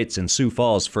available sites in Sioux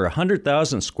Falls for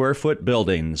 100,000 square foot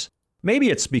buildings. Maybe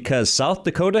it's because South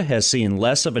Dakota has seen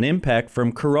less of an impact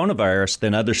from coronavirus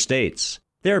than other states.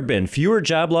 There have been fewer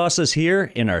job losses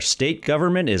here, and our state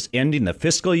government is ending the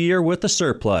fiscal year with a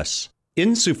surplus.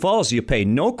 In Sioux Falls, you pay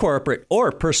no corporate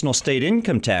or personal state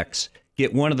income tax,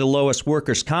 get one of the lowest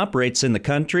workers' comp rates in the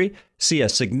country, see a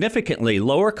significantly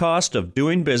lower cost of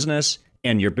doing business,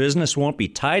 and your business won't be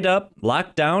tied up,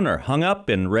 locked down, or hung up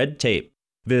in red tape.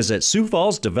 Visit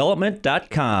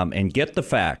SiouxFallsDevelopment.com and get the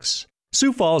facts.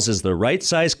 Sioux Falls is the right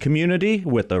size community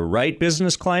with the right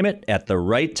business climate at the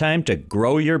right time to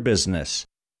grow your business.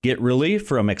 Get relief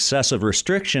from excessive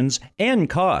restrictions and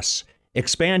costs.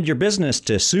 Expand your business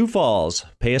to Sioux Falls.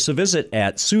 Pay us a visit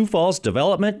at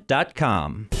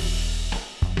SiouxFallsDevelopment.com.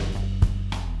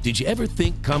 Did you ever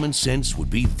think common sense would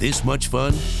be this much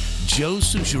fun? Joe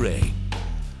Souchere.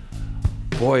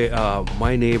 Boy,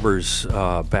 my neighbors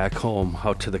back home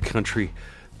out to the country,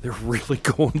 they're really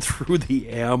going through the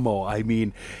ammo. I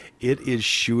mean, it is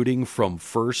shooting from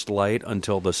first light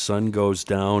until the sun goes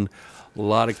down. A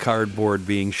lot of cardboard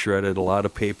being shredded, a lot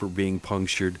of paper being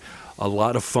punctured, a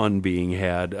lot of fun being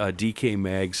had.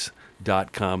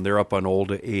 DKMags.com, they're up on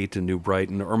Old 8 in New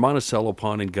Brighton, or Monticello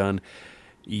Pawn and Gun.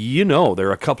 You know, there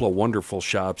are a couple of wonderful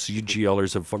shops you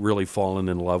GLers have really fallen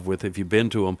in love with. If you've been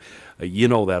to them, you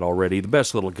know that already. The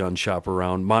best little gun shop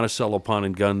around. Monticello Pawn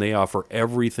and Gun, they offer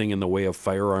everything in the way of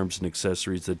firearms and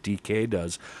accessories that DK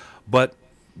does. But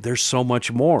there's so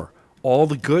much more. All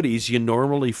the goodies you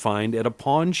normally find at a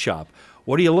pawn shop.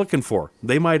 What are you looking for?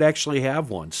 They might actually have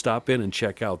one. Stop in and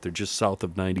check out. They're just south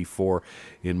of 94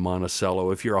 in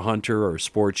Monticello. If you're a hunter or a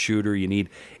sports shooter, you need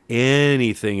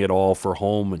anything at all for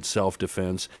home and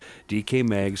self-defense, DK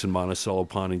Mags and Monticello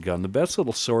Pawn and Gun, the best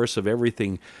little source of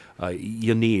everything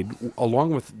you need,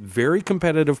 along with very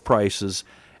competitive prices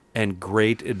and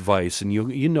great advice. And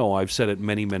you know, I've said it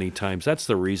many, many times, that's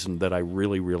the reason that I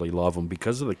really, really love them,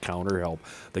 because of the counter help.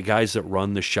 The guys that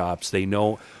run the shops, they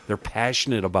know, they're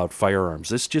passionate about firearms.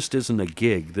 This just isn't a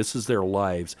gig. This is their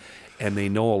lives, and they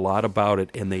know a lot about it,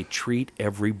 and they treat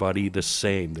everybody the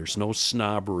same. There's no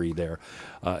snobbery there.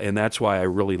 And that's why I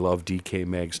really love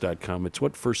DKMags.com. It's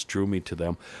what first drew me to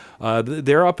them.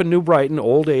 They're up in New Brighton,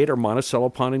 Old 8 or Monticello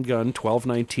Pawn and Gun,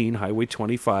 1219 Highway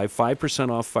 25.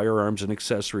 5% off firearms and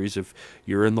accessories if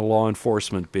you're in the law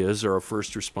enforcement biz or a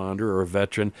first responder or a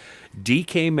veteran.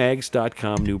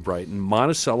 DKMags.com, New Brighton.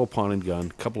 Monticello Pawn and Gun,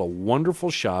 a couple of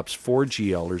wonderful shops for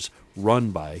GLers,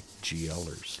 run by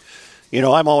GLers. You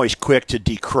know, I'm always quick to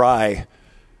decry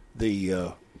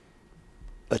the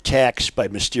attacks by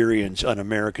Mysterians on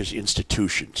America's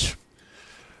institutions.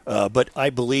 But I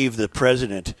believe the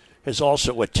president has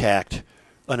also attacked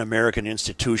an American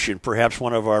institution, perhaps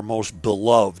one of our most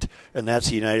beloved, and that's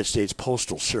the United States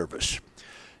Postal Service.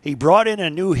 He brought in a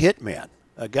new hitman,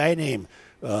 a guy named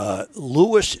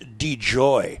Louis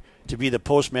DeJoy, to be the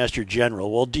Postmaster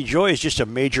General. Well, DeJoy is just a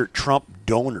major Trump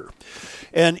donor.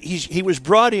 And he was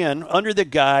brought in under the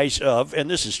guise of, and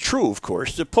this is true, of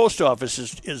course, the post office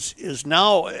is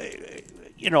now,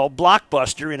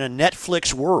 Blockbuster in a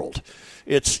Netflix world.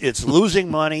 It's losing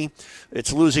money,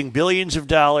 it's losing billions of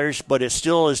dollars, but it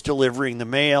still is delivering the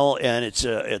mail, and it's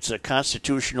a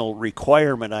constitutional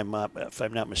requirement, if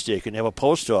I'm not mistaken, to have a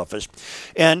post office.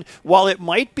 And while it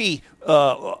might be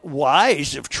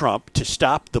wise of Trump to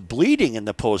stop the bleeding in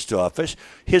the post office,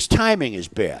 his timing is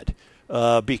bad.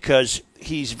 Because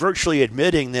he's virtually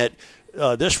admitting that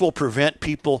this will prevent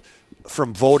people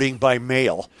from voting by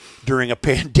mail during a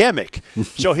pandemic.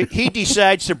 So he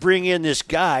decides to bring in this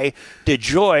guy,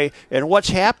 DeJoy, and what's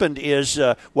happened is,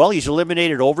 he's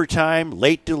eliminated overtime,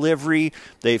 late delivery,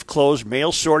 they've closed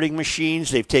mail sorting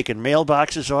machines, they've taken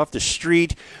mailboxes off the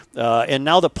street, and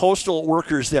now the postal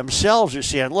workers themselves are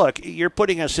saying, look, you're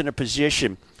putting us in a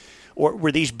position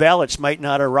where these ballots might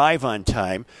not arrive on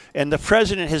time. And the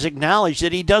president has acknowledged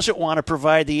that he doesn't want to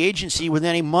provide the agency with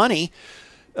any money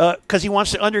because he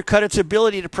wants to undercut its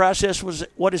ability to process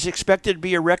what is expected to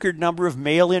be a record number of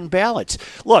mail-in ballots.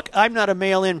 Look, I'm not a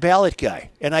mail-in ballot guy,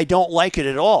 and I don't like it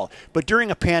at all. But during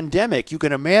a pandemic, you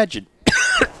can imagine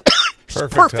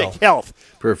perfect health.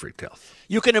 Perfect health.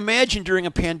 You can imagine during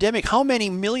a pandemic how many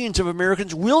millions of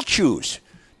Americans will choose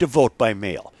to vote by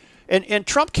mail. And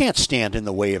Trump can't stand in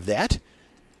the way of that.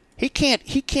 He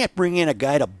can't bring in a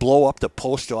guy to blow up the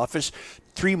post office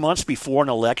 3 months before an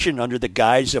election under the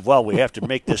guise of, we have to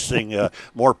make this thing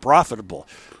more profitable.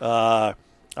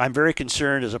 I'm very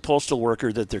concerned as a postal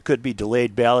worker that there could be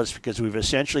delayed ballots because we've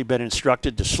essentially been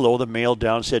instructed to slow the mail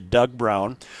down, said Doug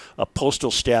Brown, a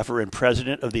postal staffer and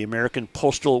president of the American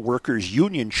Postal Workers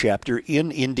Union chapter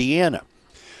in Indiana.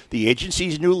 The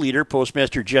agency's new leader,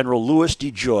 Postmaster General Louis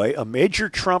DeJoy, a major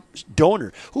Trump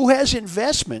donor who has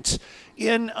investments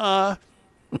in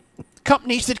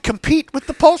companies that compete with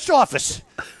the post office,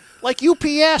 like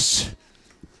UPS,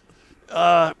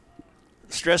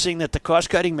 stressing that the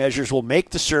cost-cutting measures will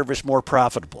make the service more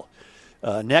profitable.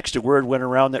 Next, a word went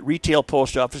around that retail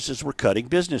post offices were cutting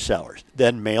business hours.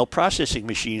 Then mail processing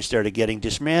machines started getting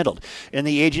dismantled. And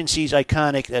the agency's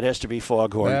iconic, that has to be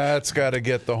Foghorn. That's got to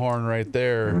get the horn right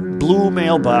there. Blue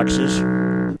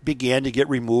mailboxes began to get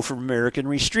removed from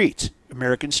American streets.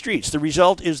 The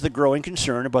result is the growing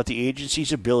concern about the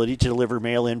agency's ability to deliver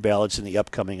mail-in ballots in the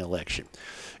upcoming election.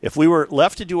 If we were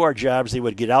left to do our jobs, they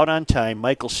would get out on time.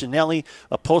 Michael Sinelli,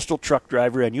 a postal truck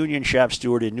driver and union shop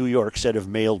steward in New York, said of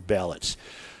mailed ballots.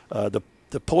 The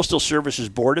Postal Service's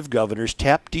Board of Governors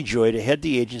tapped DeJoy to head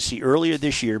the agency earlier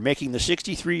this year, making the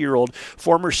 63-year-old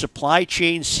former supply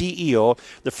chain CEO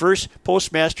the first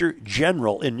Postmaster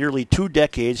General in nearly 2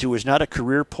 decades who was not a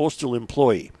career postal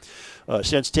employee.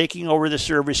 Since taking over the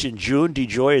service in June,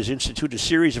 DeJoy has instituted a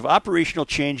series of operational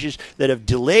changes that have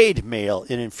delayed mail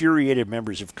and infuriated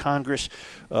members of Congress.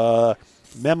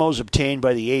 Memos obtained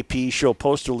by the AP show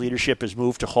postal leadership has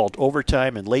moved to halt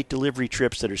overtime and late delivery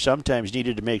trips that are sometimes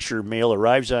needed to make sure mail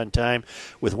arrives on time,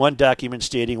 with one document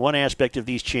stating one aspect of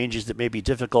these changes that may be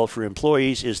difficult for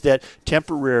employees is that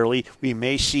temporarily we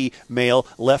may see mail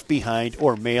left behind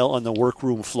or mail on the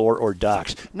workroom floor or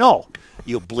docks. No,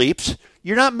 you bleeps.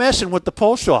 You're not messing with the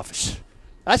post office.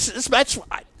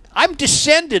 I'm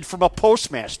descended from a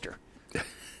postmaster.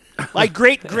 My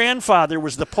great-grandfather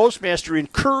was the postmaster in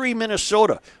Curry,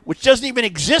 Minnesota, which doesn't even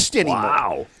exist anymore.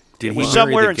 Wow. Did It he was marry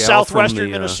somewhere the in gal southwestern from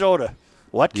the, Minnesota.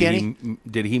 What, Kenny?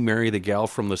 Did he marry the gal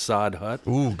from the sod hut?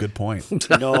 Ooh, good point.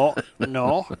 No,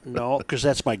 because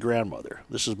that's my grandmother.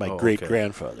 This is my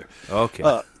great-grandfather. Okay.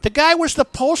 The guy was the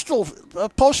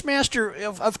postmaster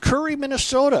of Curry,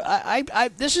 Minnesota.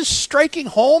 This is striking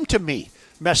home to me,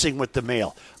 messing with the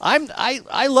mail.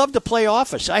 I love to play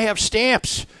office. I have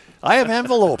stamps. I have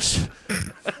envelopes.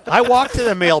 I walk to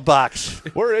the mailbox.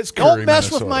 Where is Curry, Don't mess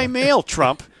Minnesota? with my mail,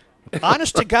 Trump.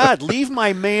 Honest to God, leave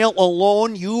my mail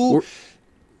alone, you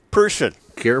person.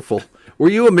 Careful. Were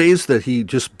you amazed that he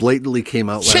just blatantly came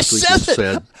out last Just week and says it.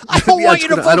 said, I don't want you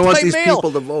to vote I don't want by these mail.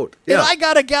 people to vote. And Yeah. I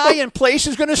got a guy in place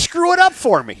who's going to screw it up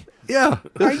for me. Yeah.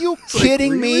 Are you It's like,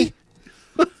 kidding really?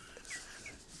 me?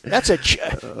 That's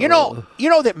you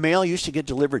know that mail used to get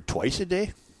delivered twice a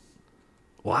day.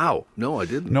 Wow. No, I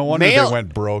didn't. No wonder Mail- they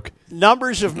went broke.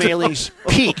 Numbers of mailings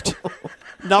peaked.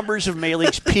 Numbers of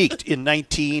mailings peaked in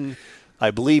I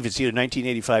believe it's either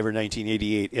 1985 or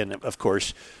 1988. And of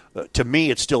course, to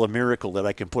me, it's still a miracle that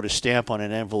I can put a stamp on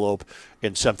an envelope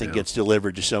and something gets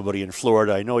delivered to somebody in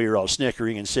Florida. I know you're all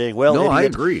snickering and saying, well, No, I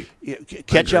idiot, agree.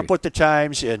 Catch up with the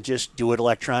times and just do it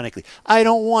electronically. I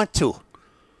don't want to.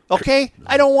 Okay?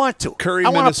 I don't want to. Curry, I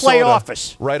want to Minnesota, play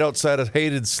office. right outside of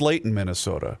hated Slayton,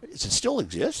 Minnesota. Does it still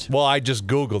exist? Well, I just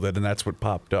Googled it, and that's what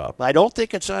popped up. I don't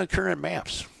think it's on current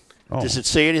maps. Oh. Does it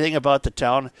say anything about the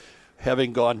town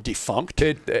having gone defunct?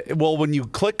 Well, when you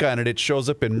click on it, it shows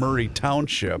up in Murray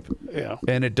Township. Yeah.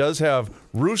 And it does have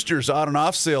Rooster's on and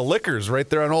off sale liquors right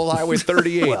there on Old Highway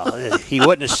 38. Well, he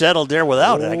wouldn't have settled there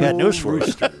without it. I got news for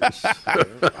you.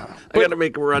 I got to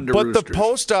make a run to But Roosters. the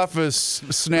post office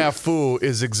snafu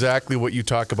is exactly what you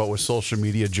talk about with social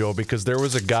media, Joe, because there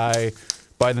was a guy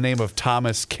by the name of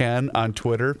Thomas Ken on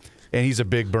Twitter, and he's a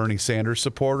big Bernie Sanders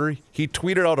supporter. He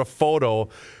tweeted out a photo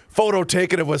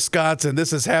taken of Wisconsin.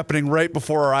 This is happening right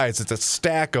before our eyes. It's a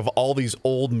stack of all these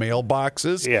old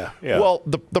mailboxes. Yeah. Well,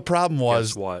 the problem was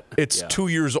Guess what? it's Yeah. 2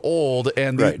 years old,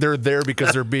 and Right. they're there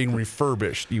because they're being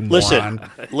refurbished. You Listen.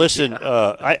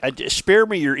 moron. I spare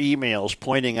me your emails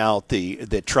pointing out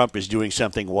that Trump is doing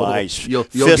something wise you'll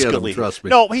fiscally. get 'em, trust me.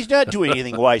 No, he's not doing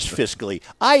anything wise fiscally.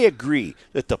 I agree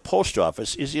that the post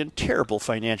office is in terrible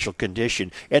financial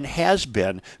condition and has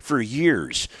been for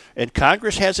years, and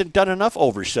Congress hasn't done enough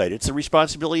oversight. It's the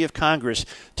responsibility of Congress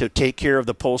to take care of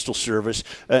the Postal Service.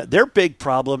 Their big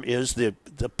problem is the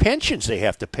pensions they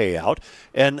have to pay out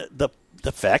and the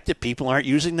fact that people aren't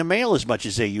using the mail as much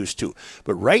as they used to.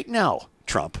 But right now,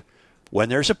 Trump, when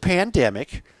there's a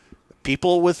pandemic,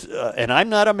 people with and I'm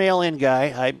not a mail-in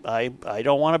guy. I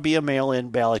don't want to be a mail-in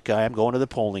ballot guy. I'm going to the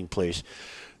polling place.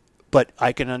 But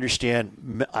I can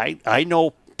understand. I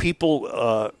know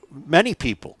people, many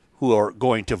people who are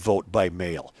going to vote by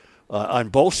mail. On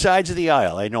both sides of the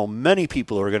aisle. I know many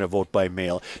people who are going to vote by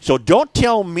mail. So don't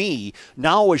tell me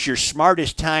now is your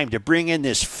smartest time to bring in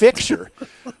this fixer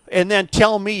and then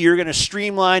tell me you're going to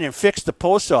streamline and fix the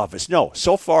post office. No,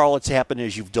 so far all that's happened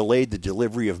is you've delayed the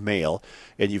delivery of mail,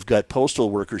 and you've got postal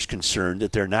workers concerned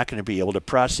that they're not going to be able to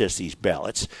process these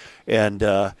ballots. And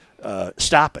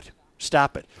stop it.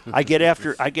 Stop it. I get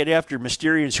after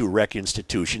Mysterians who wreck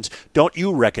institutions. Don't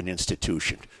you wreck an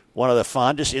institution. One of the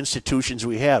fondest institutions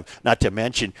we have, not to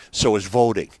mention, so is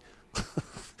voting.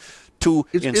 Two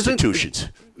institutions.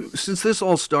 Since this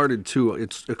all started, too,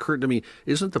 it's occurred to me,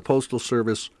 isn't the Postal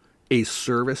Service a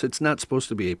service? It's not supposed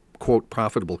to be a, quote,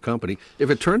 profitable company. If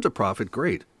it turns a profit,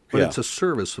 great. But Yeah. it's a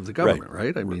service of the government,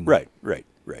 right? I mean, Right.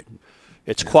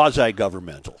 It's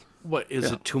quasi-governmental. What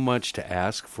is it too much to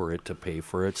ask for it to pay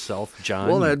for itself, John?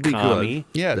 Well, that'd be Commie?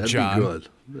 good. Yeah, that'd John. be good.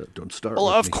 Don't start. Well,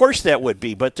 with of me. course that would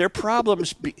be, but their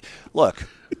problems look,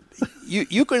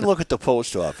 you can look at the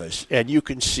post office and you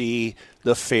can see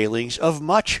the failings of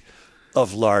much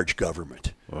of large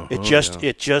government. It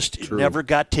just never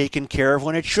got taken care of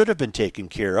when it should have been taken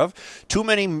care of. Too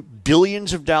many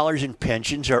billions of dollars in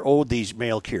pensions are owed these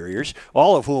mail carriers,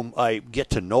 all of whom I get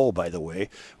to know, by the way.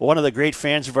 One of the great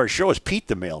fans of our show is Pete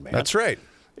the Mailman. That's right.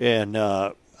 And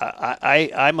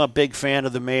I'm a big fan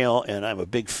of the mail, and I'm a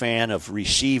big fan of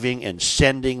receiving and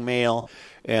sending mail.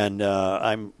 And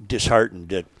I'm disheartened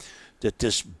that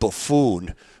this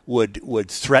buffoon would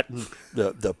threaten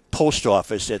the post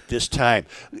office at this time.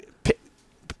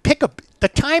 The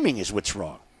timing is what's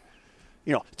wrong.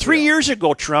 3 years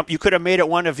ago, Trump, you could have made it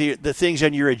one of the things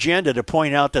on your agenda to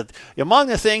point out that among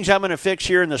the things I'm going to fix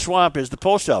here in the swamp is the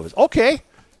post office. Okay,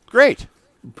 great.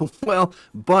 Well,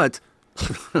 but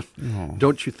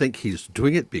don't you think he's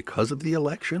doing it because of the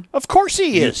election? Of course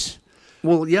he is.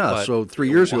 Well, yeah. But so 3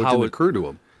 years ago, it how didn't it- occur to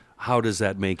him. how does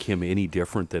that make him any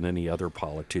different than any other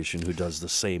politician who does the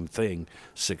same thing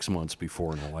 6 months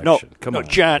before an election? Come on,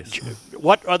 John. guys.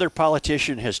 What other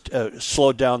politician has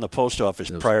slowed down the post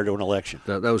office prior to an election?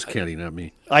 That was Kenny, not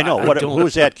me. I know. Who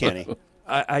is that, Kenny?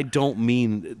 I don't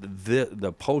mean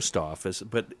the post office,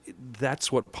 but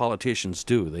that's what politicians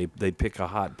do. They pick a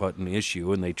hot button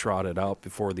issue and they trot it out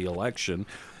before the election,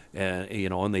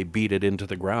 and they beat it into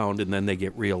the ground, and then they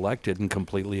get reelected and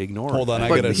completely ignore it. Hold on,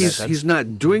 But he's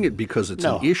not doing it because it's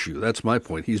an issue. That's my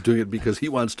point. He's doing it because he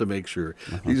wants to make sure.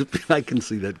 I can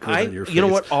see that grin on your face. You know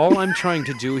what? All I'm trying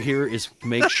to do here is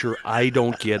make sure I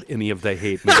don't get any of the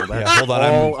hate mail. That's hold on.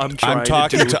 all I'm trying I'm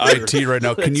talking to do to here. IT right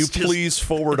now. Can you It's just- please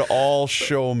forward all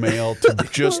show mail to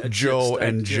just Joe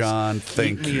and John?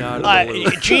 Thank me you. out of the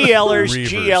loop. GLers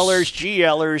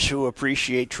who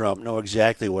appreciate Trump know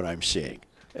exactly what I'm saying,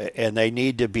 and they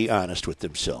need to be honest with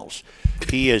themselves.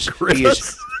 He is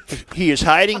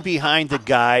hiding behind the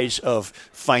guise of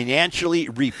financially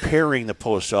repairing the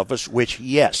post office, which,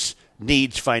 yes,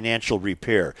 needs financial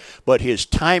repair. But his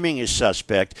timing is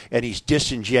suspect, and he's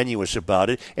disingenuous about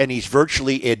it, and he's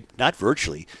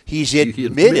he's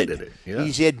admitted it, yeah.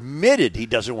 He's admitted he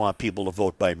doesn't want people to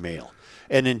vote by mail.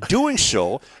 And in doing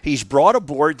so, he's brought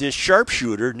aboard this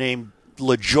sharpshooter named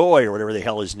LaJoy, or whatever the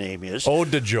hell his name is. Oh,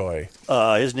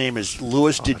 DeJoy. His name is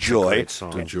Louis DeJoy. great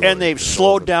song. DeJoy. And they've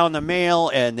slowed down the mail,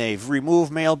 and they've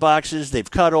removed mailboxes. They've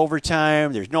cut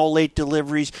overtime. There's no late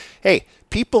deliveries. Hey,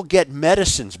 people get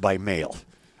medicines by mail.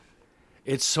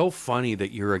 It's so funny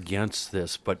that you're against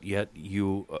this, but yet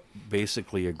you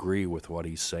basically agree with what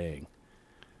he's saying.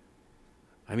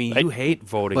 I mean, you hate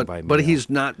voting by mail. But he's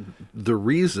not the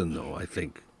reason, though, I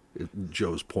think.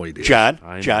 Joe's point is, John,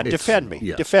 defend me.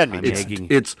 Yeah. Defend me. I'm John.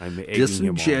 It's I'm egging him on.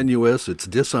 disingenuous. It's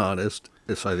dishonest.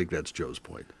 I think that's Joe's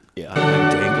point. Yeah.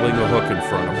 I'm dangling a hook in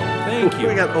front of him. Thank you.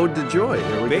 We got Ode to Joy.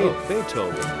 There we go.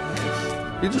 Beethoven.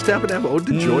 You just happen to have Ode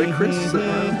to Joy, Chris?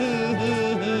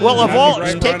 Well, of all,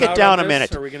 take it down a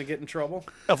minute. Are we going to get in trouble?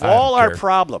 Of all our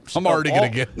problems, I'm already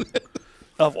going to get.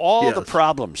 Of all the Yes.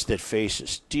 problems that face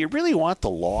us, do you really want the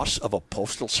loss of a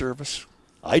postal service?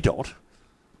 I don't.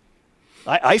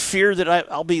 I fear that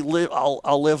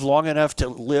I'll live long enough to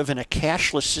live in a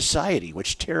cashless society,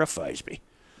 which terrifies me.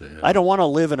 Yeah. I don't want to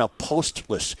live in a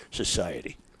postless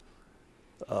society.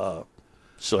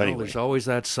 Anyway, there's always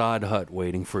that sod hut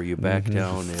waiting for you back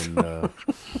down in.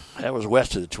 That was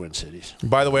west of the Twin Cities.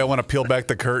 By the way, I want to peel back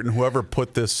the curtain. Whoever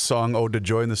put this song "Ode to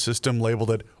Joy" in the system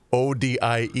labeled it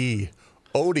ODIE.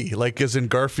 Odie, like as in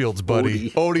Garfield's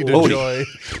buddy. Odie to Joy.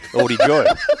 Odie Joy.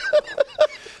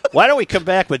 Why don't we come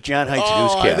back with John Height's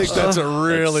newscast? I think that's a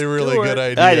really, really good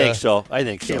idea. I think so.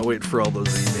 Can't wait for all those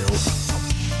emails.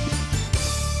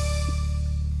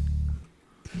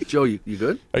 Joe, you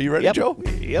good? Are you ready, Joe?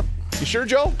 Yep. You sure,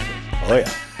 Joe? Oh,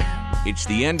 yeah. It's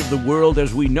the end of the world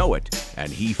as we know it, and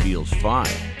he feels fine.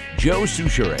 Joe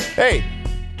Souchere. Hey,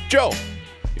 Joe.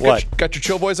 What? Got your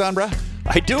Chill Boys on, brah?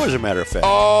 I do, as a matter of fact.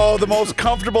 Oh, the most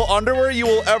comfortable underwear you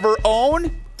will ever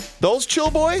own? Those Chill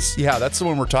Boys? Yeah, that's the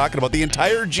one we're talking about. The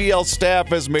entire GL staff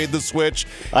has made the switch.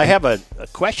 I have a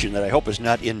question that I hope is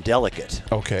not indelicate.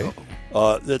 Okay.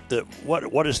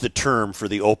 What is the term for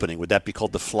the opening? Would that be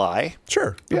called the fly?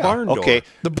 Sure. The barn door. Okay,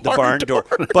 the barn door.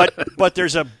 But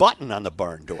there's a button on the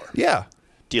barn door. Yeah.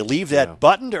 Do you leave that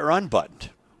buttoned or unbuttoned?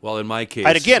 Well, in my case,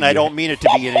 And again, I don't mean it to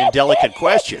be an indelicate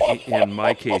question. In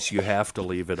my case, you have to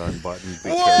leave it unbuttoned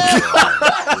because.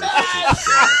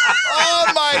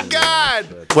 Oh my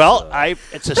God! Well,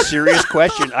 it's a serious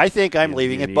question. I think I'm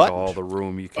leaving you it need buttoned. all the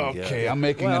room you can get. Okay, I'm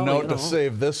making a note to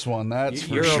save this one. That's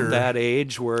You're for sure. of that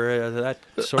age where that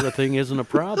sort of thing isn't a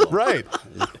problem. Right.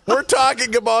 We're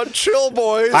talking about Chill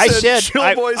Boys. I and said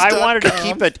I wanted to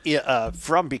chillboys.com. keep it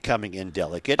from becoming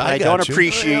indelicate. I I don't got you.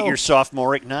 appreciate your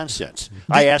sophomoric nonsense.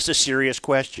 I asked a serious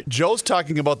question. Joe's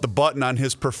talking about the button on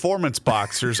his performance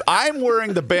boxers. I'm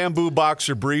wearing the bamboo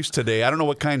boxer briefs today. I don't know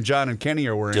what kind John and Kenny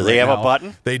are wearing. Do they right have a now.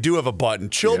 button? They do have a button.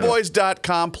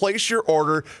 Chillboys.com. Place your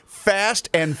order. Fast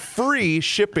and free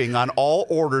shipping on all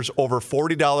orders over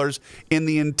 $40 in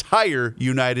the entire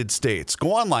United States.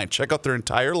 Go online. Check out their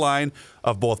entire line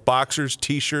of both boxers,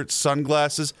 T-shirts,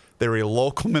 sunglasses. They're a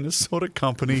local Minnesota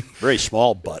company. Very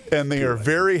small button. And they are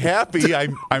very happy.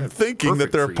 I'm thinking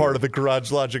that Perfect they're for part you. of the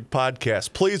Garage Logic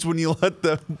podcast. Please, when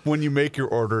you make your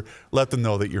order, let them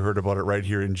know that you heard about it right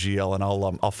here in GL, and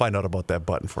I'll find out about that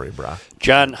button for you, brah.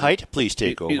 John Height, please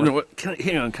take over. You know what?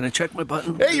 Hang on. Can I check my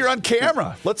button? Hey, you're on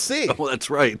camera. Let's see. Oh,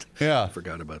 that's right. Yeah. I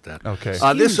forgot about that. Okay. This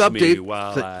Excuse me update.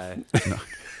 while I.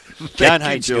 John you,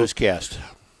 Height's Joe. newscast.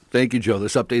 Thank you, Joe.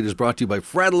 This update is brought to you by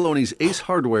Fratelloni's Ace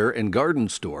Hardware and Garden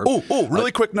Store.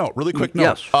 Really quick note.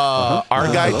 Yes. Our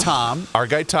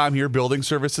guy Tom here, building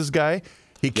services guy,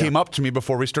 he came up to me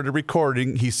before we started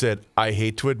recording. He said, "I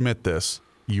hate to admit this,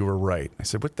 you were right." I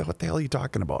said, what the hell are you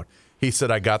talking about? He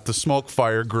said, "I got the Smoke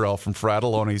Fire grill from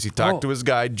Fratelloni's." He talked to his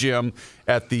guy, Jim,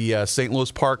 at the St.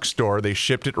 Louis Park store. They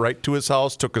shipped it right to his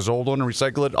house, took his old one and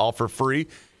recycled it all for free.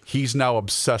 He's now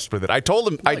obsessed with it. I told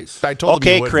him. Nice. I told him.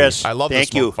 Okay, you would Chris. be. I love the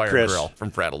Thank you, Smoke Fire Chris. grill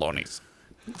from Fratelloni's.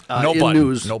 In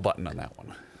news. No button on that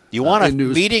one. You want a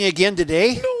news. meeting again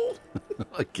today? No.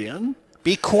 Again?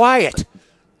 Be quiet.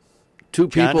 Two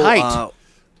John people. Haidt.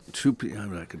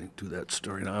 I'm not going to do that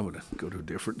story now. I'm going to go to a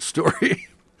different story.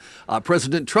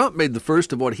 President Trump made the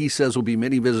first of what he says will be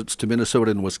many visits to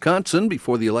Minnesota and Wisconsin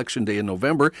before the election day in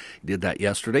November. He did that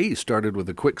yesterday. He started with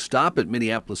a quick stop at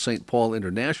Minneapolis-St. Paul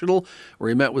International, where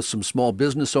he met with some small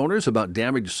business owners about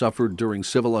damage suffered during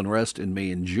civil unrest in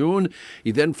May and June.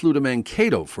 He then flew to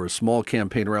Mankato for a small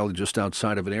campaign rally just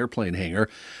outside of an airplane hangar.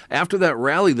 After that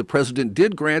rally, the president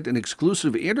did grant an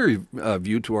exclusive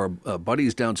interview to our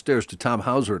buddies downstairs, to Tom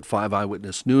Hauser at 5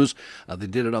 Eyewitness News. They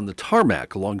did it on the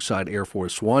tarmac alongside Air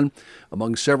Force One.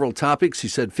 Among several topics, he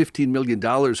said $15 million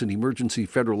in emergency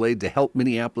federal aid to help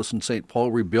Minneapolis and St.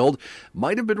 Paul rebuild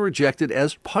might have been rejected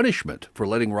as punishment for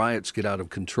letting riots get out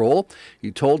of control. He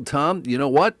told Tom, "You know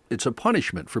what? It's a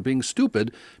punishment for being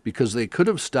stupid, because they could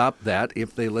have stopped that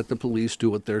if they let the police do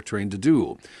what they're trained to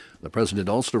do." The president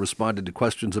also responded to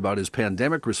questions about his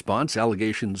pandemic response,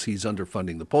 allegations he's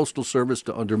underfunding the Postal Service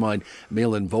to undermine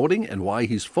mail-in voting, and why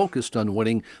he's focused on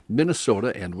winning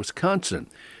Minnesota and Wisconsin.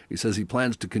 He says he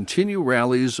plans to continue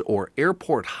rallies, or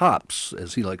airport hops,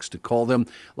 as he likes to call them,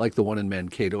 like the one in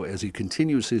Mankato, as he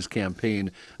continues his campaign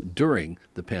during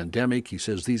the pandemic. He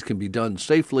says these can be done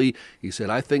safely. He said,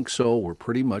 "I think so. We're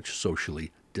pretty much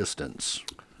socially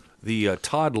distanced." The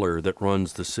toddler that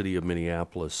runs the city of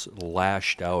Minneapolis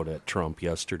lashed out at Trump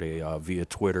yesterday via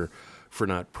Twitter for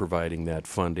not providing that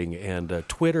funding, and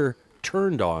Twitter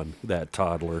turned on that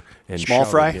toddler and Small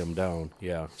shouted Fry? him down.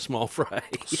 Yeah, Small Fry.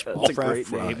 Small That's a Fry.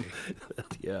 great name.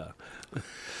 Yeah.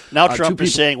 Now two Trump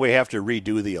is people- saying we have to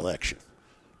redo the election.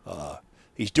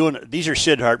 These are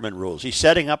Sid Hartman rules. He's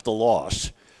setting up the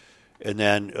loss and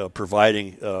then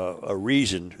providing a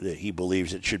reason that he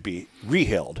believes it should be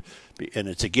reheld. And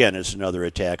it's another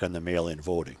attack on the mail-in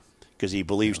voting, because he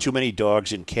believes too many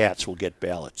dogs and cats will get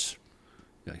ballots.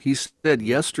 Yeah, he said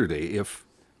yesterday, if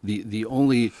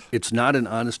it's not an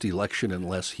honest election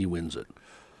unless he wins it.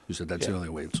 He said that's the only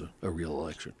way it's a real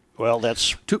election. Well,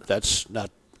 that's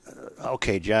not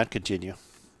okay. John, continue.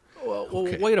 Well,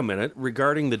 wait a minute.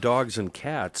 Regarding the dogs and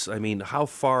cats, I mean, how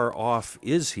far off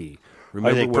is he?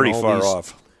 I think pretty far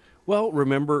off. Well,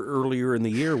 remember earlier in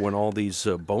the year when all these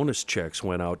bonus checks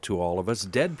went out to all of us,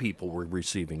 dead people were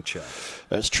receiving checks.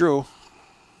 That's true.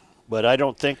 But I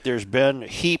don't think there's been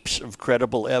heaps of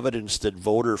credible evidence that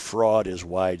voter fraud is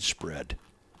widespread.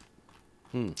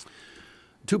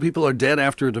 Two people are dead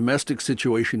after a domestic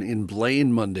situation in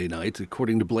Blaine Monday night.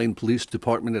 According to Blaine Police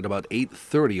Department, at about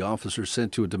 8:30, officers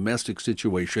sent to a domestic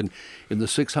situation in the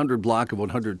 600 block of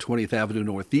 120th Avenue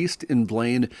Northeast in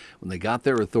Blaine. When they got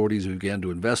there, authorities began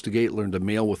to investigate, learned a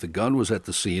male with a gun was at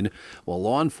the scene. While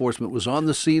law enforcement was on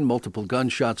the scene, multiple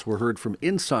gunshots were heard from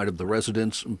inside of the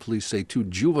residence, and police say 2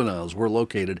 juveniles were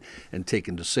located and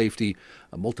taken to safety.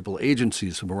 Multiple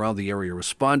agencies from around the area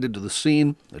responded to the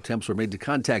scene. Attempts were made to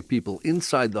contact people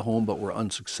inside the home but were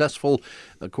unsuccessful.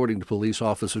 According to police,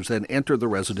 officers then entered the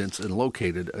residence and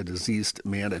located a deceased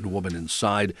man and woman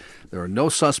inside. There are no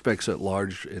suspects at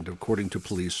large, and according to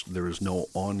police, there is no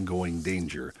ongoing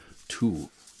danger to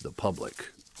the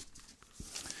public.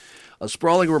 A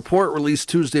sprawling report released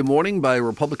Tuesday morning by a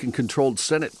Republican-controlled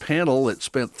Senate panel that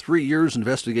spent 3 years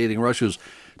investigating Russia's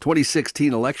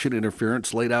 2016 election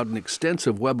interference laid out an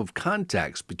extensive web of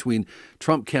contacts between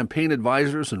Trump campaign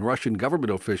advisors and Russian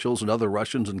government officials and other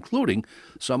Russians, including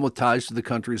some with ties to the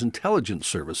country's intelligence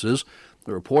services.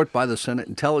 The report by the Senate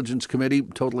Intelligence Committee,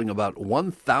 totaling about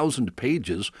 1,000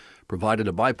 pages, provided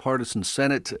a bipartisan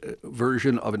Senate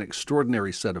version of an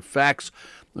extraordinary set of facts.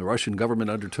 The Russian government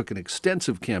undertook an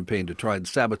extensive campaign to try and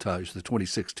sabotage the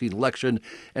 2016 election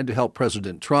and to help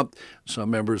President Trump. Some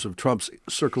members of Trump's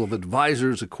circle of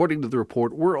advisors, according to the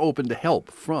report, were open to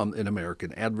help from an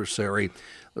American adversary.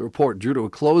 The report drew to a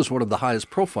close one of the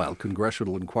highest-profile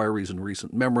congressional inquiries in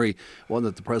recent memory, one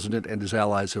that the president and his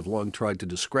allies have long tried to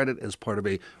discredit as part of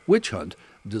a witch hunt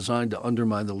designed to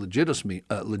undermine the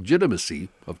legitimacy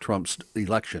of Trump's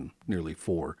election nearly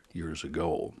 4 years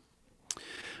ago.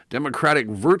 Democratic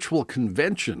virtual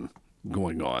convention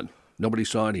going on. Nobody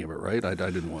saw any of it, right? I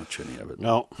didn't watch any of it.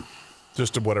 No.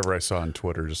 Just whatever I saw on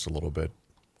Twitter, just a little bit.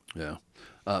 Yeah.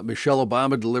 Michelle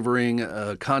Obama delivering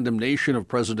a condemnation of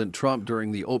President Trump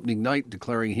during the opening night,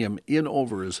 declaring him in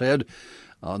over his head.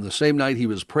 On the same night, he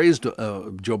was praised,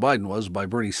 Joe Biden was, by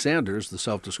Bernie Sanders, the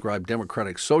self-described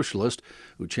Democratic socialist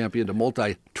who championed a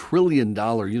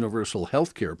multi-trillion-dollar universal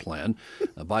health care plan.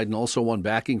 Biden also won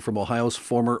backing from Ohio's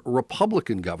former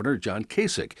Republican governor, John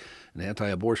Kasich, an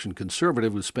anti-abortion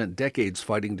conservative who spent decades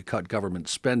fighting to cut government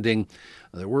spending.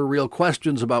 There were real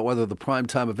questions about whether the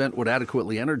primetime event would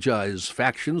adequately energize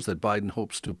factions that Biden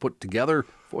hopes to put together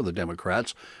for the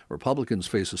Democrats. Republicans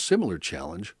face a similar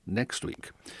challenge next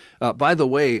week. By the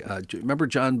way, do you remember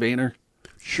John Boehner?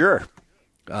 Sure.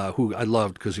 Who I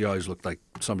loved because he always looked like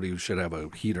somebody who should have a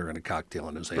heater and a cocktail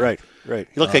in his hand. Right.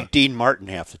 He looked like Dean Martin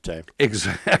half the time.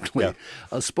 Exactly. Yeah.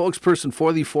 A spokesperson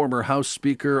for the former House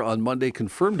Speaker on Monday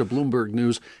confirmed to Bloomberg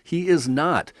News he is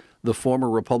not the former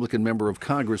Republican member of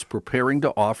Congress preparing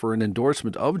to offer an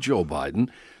endorsement of Joe Biden.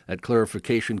 That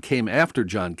clarification came after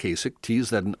John Kasich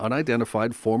teased that an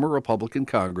unidentified former Republican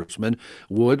congressman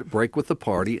would break with the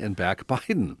party and back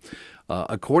Biden.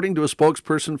 According to a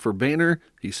spokesperson for Boehner,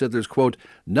 he said there's, quote,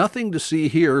 nothing to see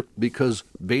here because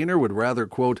Boehner would rather,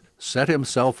 quote, set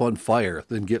himself on fire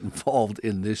than get involved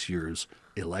in this year's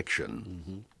election.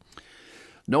 Mm-hmm.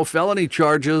 No felony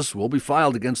charges will be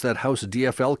filed against that House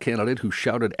DFL candidate who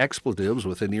shouted expletives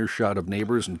within earshot of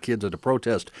neighbors and kids at a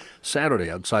protest Saturday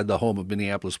outside the home of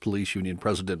Minneapolis Police Union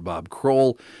President Bob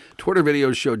Kroll. Twitter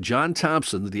videos showed John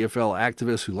Thompson, the DFL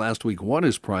activist who last week won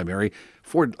his primary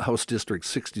for House District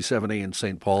 67A in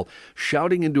St. Paul,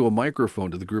 shouting into a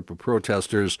microphone to the group of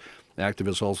protesters.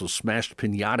 Activists also smashed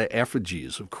piñata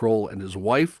effigies of Kroll and his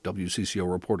wife, WCCO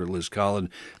reporter Liz Collin,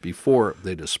 before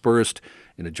they dispersed.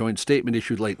 In a joint statement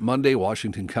issued late Monday,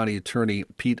 Washington County Attorney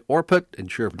Pete Orput and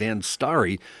Sheriff Dan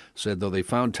Starry said though they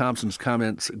found Thompson's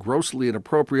comments grossly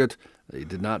inappropriate, they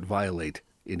did not violate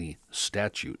any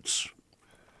statutes.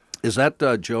 Is that,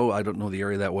 Joe, I don't know the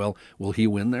area that well, will he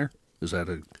win there? Is that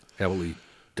a heavily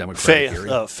Democratic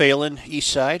area? Phelan, East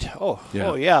Side. Oh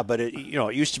yeah, but it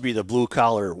used to be the blue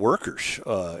collar workers.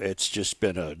 It's just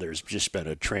been there's just been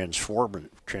a change.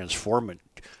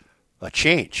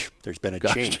 There's been a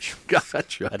change.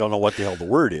 Gotcha. I don't know what the hell the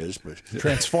word is, but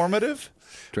transformative.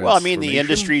 Well, I mean the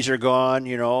industries are gone,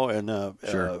 and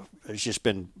Sure. There's just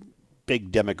been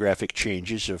big demographic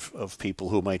changes of people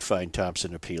who might find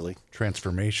Thompson appealing.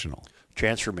 Transformational.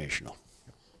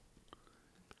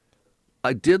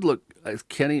 I did look.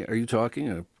 Kenny, are you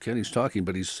talking? Kenny's talking,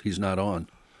 but he's not on.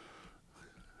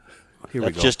 Here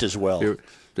we go. Just as well.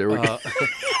 There we go.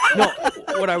 No,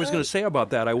 what I was going to say about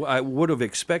that, I would have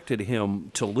expected him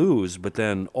to lose, but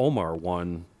then Omar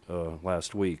won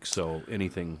last week. So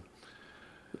anything,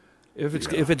 if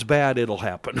it's bad, it'll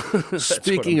happen. That's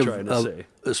Speaking what I'm trying to say.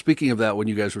 Speaking of that, when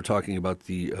you guys were talking about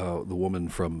the woman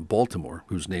from Baltimore,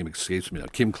 whose name escapes me now,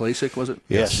 Kim Klacik, was it?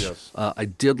 Yes. I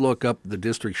did look up the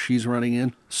district she's running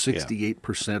in.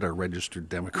 68% are registered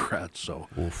Democrats, so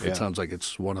it sounds like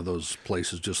it's one of those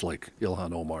places just like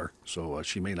Ilhan Omar. So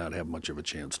she may not have much of a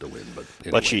chance to win, but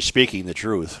anyway. But she's speaking the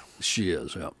truth. She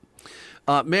is,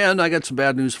 yeah. Man, I got some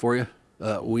bad news for you.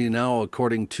 We now,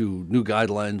 according to new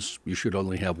guidelines, you should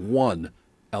only have one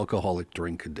alcoholic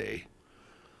drink a day.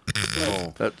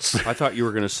 Oh, I thought you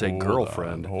were going to say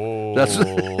girlfriend. Hold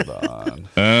on.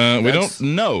 We don't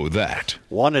know that.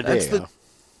 One a day.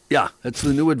 That's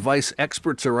the new advice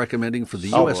experts are recommending for the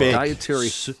U.S. dietary.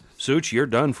 Such, you're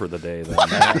done for the day then. In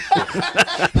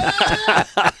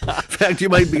fact, you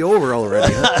might be over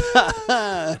already.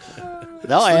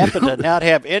 No, I happen to not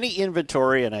have any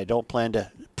inventory, and I don't plan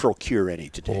to procure any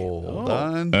today. Hold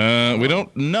on. We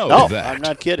don't know that. I'm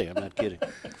not kidding.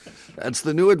 That's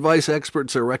the new advice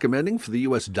experts are recommending for the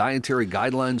U.S. Dietary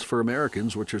Guidelines for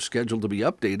Americans, which are scheduled to be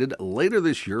updated later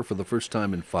this year for the first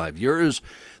time in 5 years.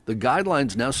 The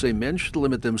guidelines now say men should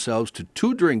limit themselves to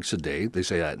 2 drinks a day. They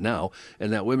say that now,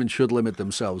 and that women should limit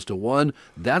themselves to 1.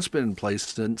 That's been in place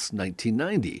since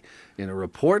 1990. In a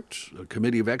report, a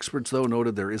committee of experts, though,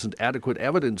 noted there isn't adequate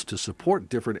evidence to support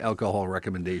different alcohol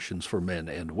recommendations for men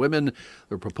and women.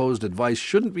 The proposed advice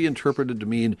shouldn't be interpreted to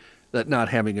mean that not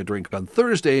having a drink on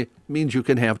Thursday means you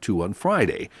can have 2 on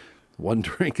Friday. 1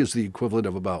 drink is the equivalent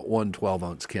of about 1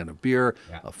 12-ounce can of beer,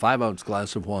 a 5-ounce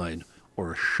glass of wine,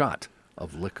 or a shot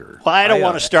of liquor. Well, I don't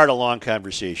want to start a long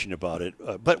conversation about it,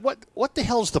 but what the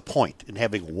hell's the point in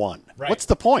having 1? Right. What's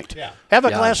the point? Have a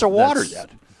glass of water then.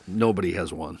 Nobody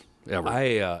has 1, ever.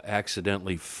 I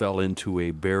accidentally fell into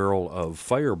a barrel of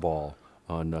Fireball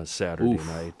on Saturday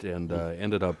night and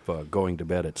ended up going to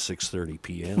bed at 6:30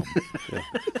 p.m.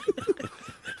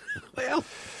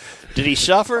 Did he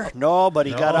suffer? No, but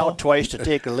he got out twice to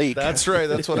take a leak. That's right.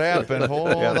 That's what happened. Hold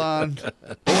on.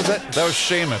 What was that? That was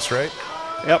Seamus, right?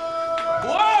 Yep.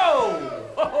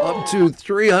 Up to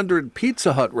 300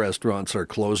 Pizza Hut restaurants are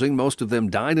closing, most of them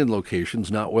dine-in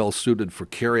locations not well suited for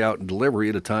carry-out and delivery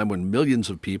at a time when millions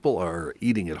of people are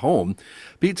eating at home.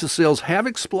 Pizza sales have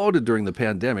exploded during the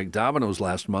pandemic. Domino's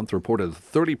last month reported a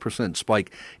 30%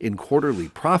 spike in quarterly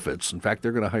profits. In fact,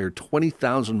 they're going to hire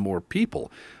 20,000 more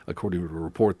people, according to a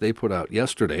report they put out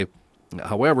yesterday.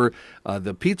 However,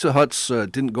 the Pizza Huts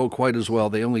didn't go quite as well.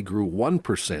 They only grew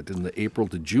 1% in the April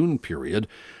to June period.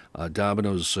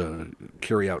 Domino's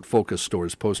carry-out focus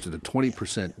stores posted a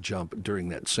 20% jump during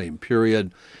that same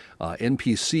period.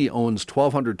 NPC owns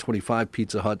 1,225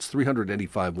 Pizza Huts,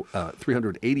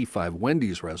 385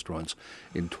 Wendy's restaurants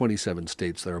in 27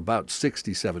 states. There are about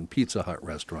 67 Pizza Hut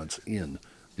restaurants in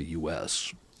the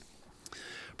U.S.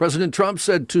 President Trump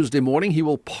said Tuesday morning he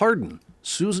will pardon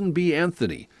Susan B.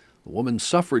 Anthony, the woman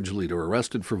suffrage leader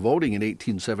arrested for voting in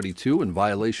 1872 in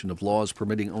violation of laws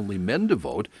permitting only men to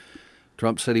vote.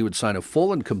 Trump said he would sign a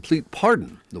full and complete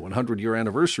pardon, the 100-year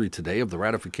anniversary today of the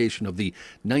ratification of the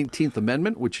 19th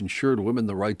Amendment, which ensured women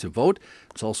the right to vote.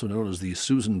 It's also known as the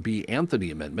Susan B. Anthony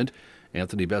Amendment.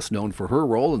 Anthony best known for her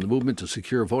role in the movement to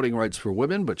secure voting rights for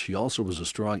women, but she also was a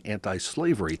strong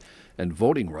anti-slavery and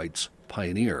voting rights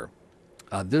pioneer.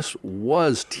 This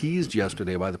was teased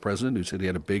yesterday by the president, who said he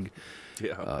had a big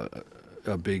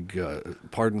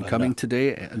pardon coming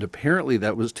today, and apparently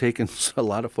that was taken. A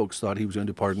lot of folks thought he was going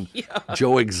to pardon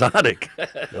Joe Exotic.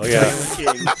 Oh yeah,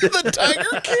 The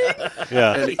Tiger King.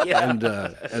 Yeah, and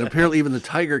apparently even the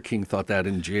Tiger King thought that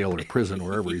in jail or prison,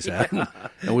 wherever he's at,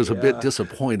 and was a bit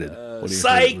disappointed when he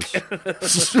heard it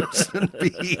was Susan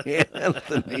B.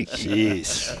 Anthony.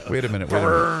 Jeez. Wait a minute.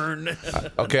 Burn.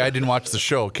 Okay, I didn't watch the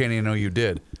show. Can't even know you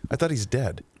did. I thought he's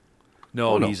dead.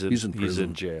 No, no, he's in prison. He's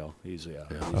in jail. He's in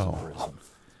prison.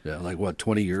 Yeah, like what,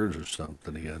 20 years or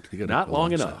something? He got Not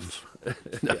long enough.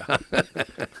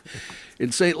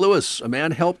 In St. Louis, a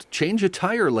man helped change a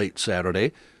tire late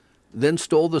Saturday, then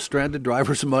stole the stranded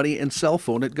driver's money and cell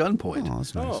phone at gunpoint. Oh,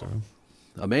 that's nice.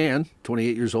 A man,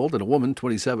 28 years old, and a woman,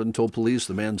 27, told police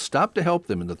the man stopped to help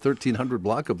them in the 1300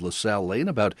 block of LaSalle Lane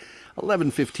about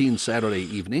 11:15 Saturday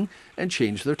evening and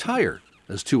changed their tire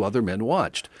as two other men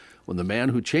watched. When the man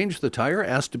who changed the tire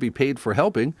asked to be paid for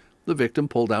helping, the victim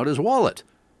pulled out his wallet.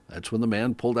 That's when the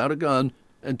man pulled out a gun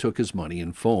and took his money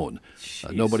and phone.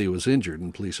 Nobody was injured,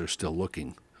 and police are still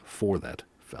looking for that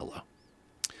fella.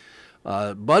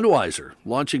 Budweiser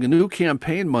launching a new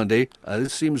campaign Monday.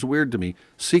 This seems weird to me,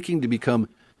 seeking to become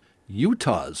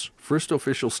Utah's first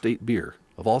official state beer.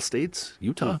 Of all states,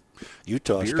 Utah.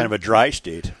 Utah is Beer? kind of a dry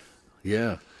state.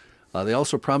 Yeah. They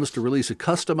also promised to release a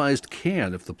customized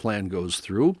can if the plan goes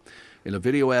through. In a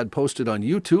video ad posted on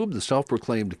YouTube, the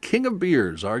self-proclaimed king of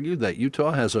beers argued that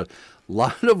Utah has a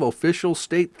lot of official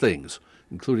state things,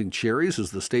 including cherries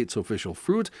as the state's official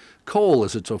fruit, coal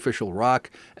as its official rock,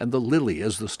 and the lily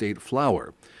as the state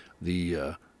flower.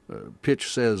 The pitch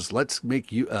says, let's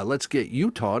get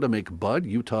Utah to make Bud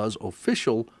Utah's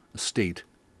official state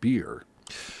beer.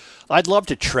 I'd love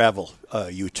to travel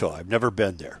Utah. I've never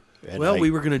been there. And we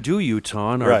were going to do Utah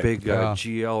on our Right. big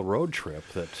GL road trip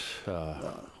that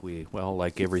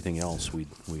like everything else, we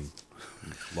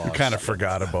lost. You kind of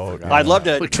forgot about. I'd love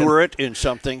to tour it in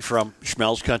something from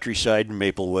Schmelz Countryside in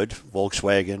Maplewood,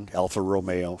 Volkswagen, Alfa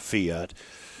Romeo, Fiat.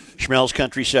 Schmelz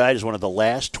Countryside is one of the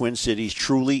last Twin Cities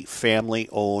truly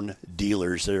family-owned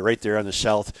dealers. They're right there on the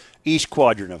southeast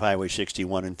quadrant of Highway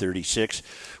 61 and 36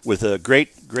 with a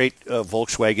great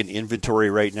Volkswagen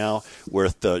inventory right now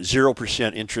with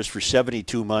 0% interest for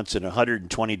 72 months and a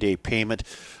 120-day payment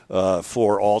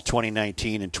for all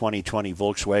 2019 and 2020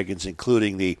 Volkswagens,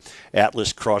 including the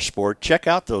Atlas Cross Sport. Check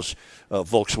out those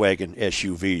Volkswagen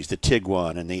SUVs, the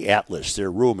Tiguan and the Atlas.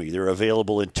 They're roomy. They're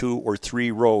available in 2 or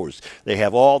 3 rows. They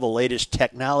have all the latest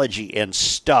technology and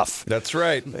stuff. That's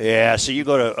right. Yeah, so you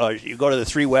go to the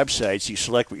 3 websites, you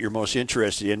select what you're most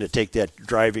interested in to take that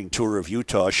driving tour of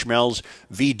Utah.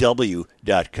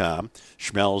 SchmelzVW.com,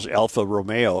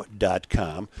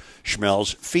 SchmelzAlfaRomeo.com,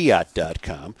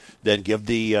 SchmelzFiat.com. Then give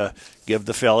the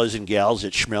fellas and gals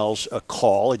at Schmelz a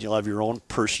call, and you'll have your own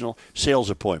personal sales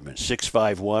appointment.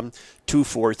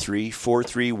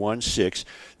 651-243-4316.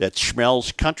 That's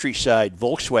Schmelz Countryside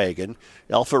Volkswagen,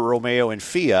 Alfa Romeo, and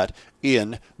Fiat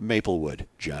in Maplewood.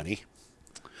 Johnny?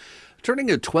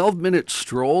 Turning a 12-minute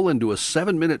stroll into a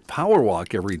 7-minute power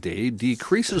walk every day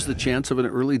decreases the chance of an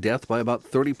early death by about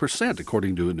 30%,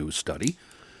 according to a new study.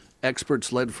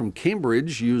 Experts led from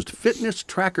Cambridge used fitness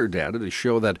tracker data to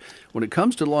show that when it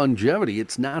comes to longevity,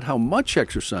 it's not how much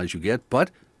exercise you get,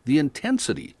 but the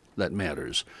intensity that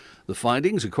matters. The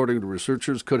findings, according to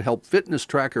researchers, could help fitness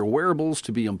tracker wearables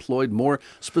to be employed more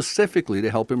specifically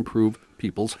to help improve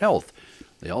people's health.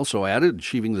 They also added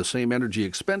achieving the same energy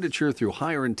expenditure through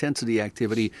higher intensity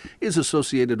activity is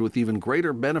associated with even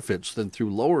greater benefits than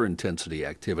through lower intensity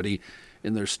activity.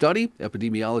 In their study,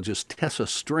 epidemiologist Tessa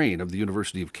Strain of the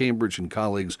University of Cambridge and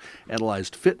colleagues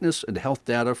analyzed fitness and health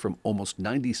data from almost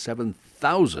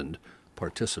 97,000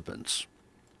 participants.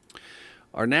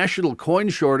 Our national coin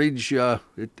shortage,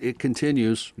 it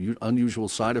continues, unusual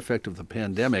side effect of the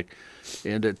pandemic,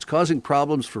 and it's causing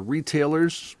problems for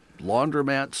retailers,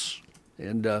 laundromats,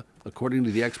 and according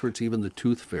to the experts, even the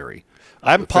tooth fairy.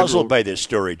 I'm puzzled by this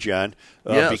story, John,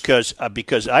 because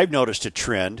I've noticed a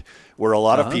trend where a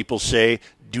lot of people say,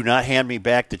 do not hand me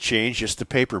back the change, just the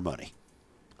paper money.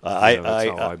 That's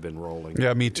how I've been rolling.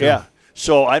 Yeah, me too. Yeah.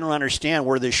 So I don't understand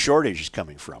where this shortage is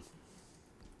coming from.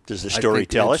 Does the story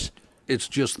tell us? It's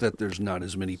just that there's not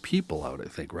as many people out, I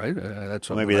think, right? That's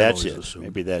what Maybe that's it.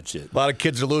 Maybe that's it. A lot of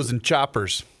kids are losing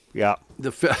choppers. Yeah.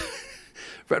 The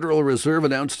Federal Reserve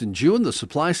announced in June the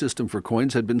supply system for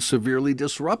coins had been severely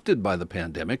disrupted by the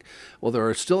pandemic. While there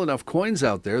are still enough coins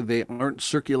out there, they aren't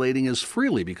circulating as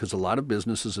freely because a lot of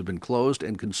businesses have been closed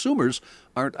and consumers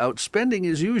aren't out spending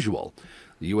as usual.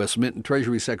 The U.S. Mint and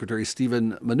Treasury Secretary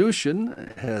Steven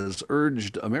Mnuchin has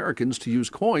urged Americans to use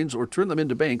coins or turn them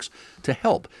into banks to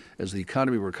help. As the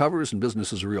economy recovers and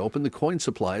businesses reopen, the coin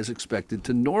supply is expected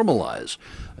to normalize.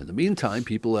 In the meantime,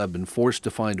 people have been forced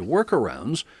to find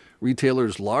workarounds.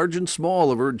 Retailers large and small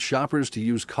have urged shoppers to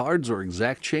use cards or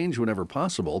exact change whenever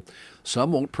possible.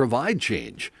 Some won't provide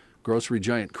change. Grocery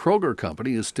giant Kroger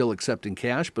Company is still accepting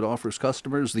cash but offers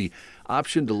customers the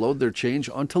option to load their change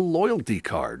onto loyalty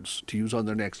cards to use on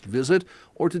their next visit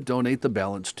or to donate the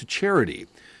balance to charity.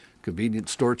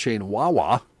 Convenience store chain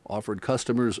Wawa offered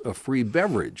customers a free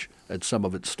beverage at some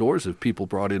of its stores if people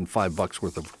brought in $5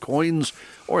 worth of coins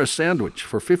or a sandwich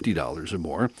for $50 or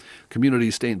more.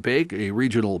 Community State Bank, a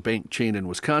regional bank chain in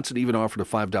Wisconsin, even offered a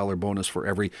 $5 bonus for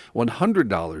every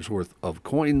 $100 worth of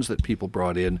coins that people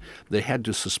brought in. They had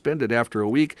to suspend it after a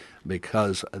week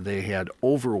because they had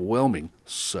overwhelming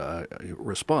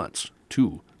response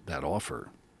to that offer.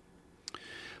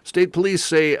 State police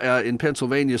say in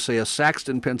Pennsylvania a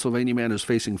Saxton, Pennsylvania man is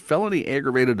facing felony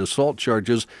aggravated assault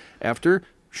charges after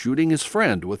shooting his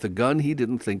friend with a gun he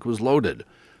didn't think was loaded.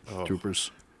 Oh.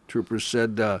 Troopers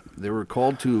said they were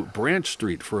called to Branch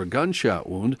Street for a gunshot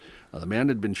wound. The man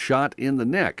had been shot in the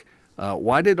neck.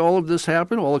 Why did all of this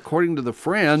happen? Well, according to the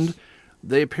friend,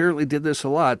 they apparently did this a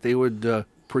lot. They would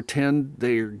pretend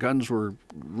their guns were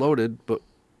loaded, but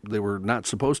they were not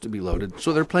supposed to be loaded.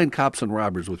 So they're playing cops and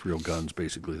robbers with real guns,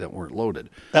 basically, that weren't loaded.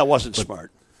 That wasn't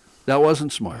smart. That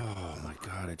wasn't smart. Oh, my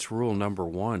God. It's rule number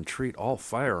 1. Treat all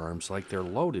firearms like they're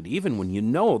loaded, even when you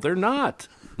know they're not.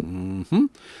 Mm-hmm.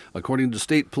 According to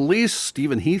state police,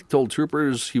 Stephen Heath told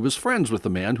troopers he was friends with the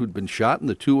man who'd been shot, and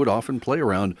the two would often play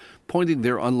around, pointing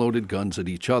their unloaded guns at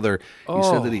each other. He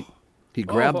said that he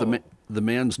grabbed the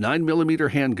man's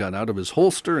 9mm handgun out of his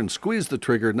holster and squeezed the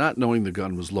trigger, not knowing the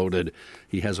gun was loaded.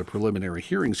 He has a preliminary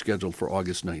hearing scheduled for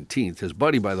August 19th. His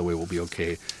buddy, by the way, will be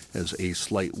okay, has a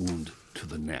slight wound to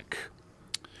the neck.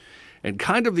 And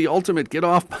kind of the ultimate get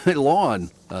off my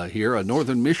lawn here, a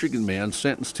northern Michigan man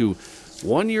sentenced to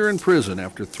 1 year in prison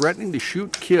after threatening to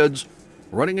shoot kids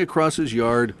running across his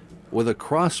yard with a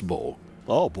crossbow.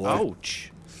 Oh, boy.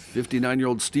 Ouch.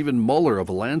 59-year-old Stephen Muller of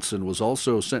Alanson was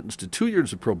also sentenced to 2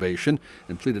 years of probation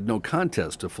and pleaded no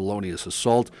contest to felonious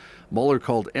assault. Muller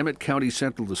called Emmett County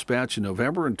Central Dispatch in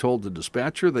November and told the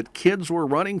dispatcher that kids were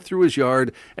running through his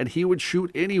yard and he would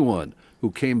shoot anyone who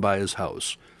came by his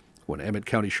house. When Emmett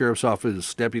County Sheriff's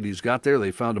Office deputies got there,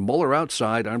 they found Muller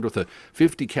outside armed with a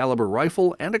 .50 caliber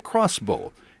rifle and a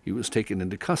crossbow. He was taken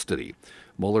into custody.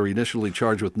 Muller initially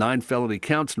charged with 9 felony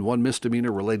counts and 1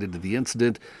 misdemeanor related to the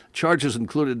incident. Charges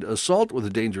included assault with a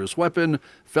dangerous weapon,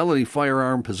 felony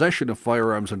firearm, possession of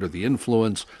firearms under the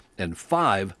influence, and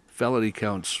 5 felony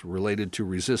counts related to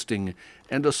resisting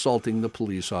and assaulting the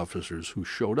police officers who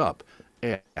showed up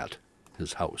at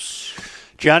his house.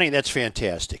 Johnny, that's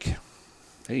fantastic.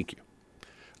 Thank you.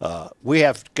 We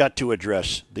have got to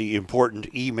address the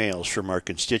important emails from our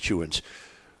constituents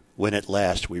when at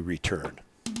last we return.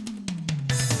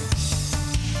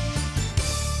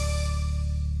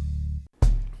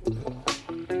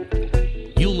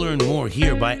 You'll learn more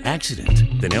here by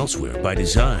accident than elsewhere by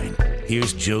design.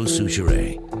 Here's Joe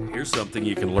Souchere. Here's something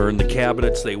you can learn. The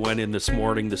cabinets, they went in this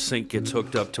morning. The sink gets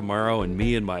hooked up tomorrow, and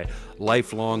me and my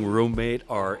lifelong roommate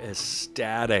are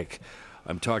ecstatic.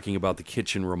 I'm talking about the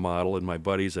kitchen remodel and my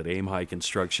buddies at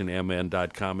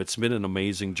aimhighconstructionmn.com. It's been an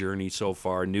amazing journey so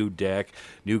far. New deck,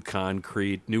 new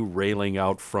concrete, new railing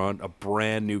out front, a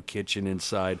brand new kitchen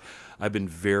inside. I've been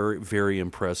very, very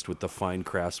impressed with the fine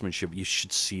craftsmanship. You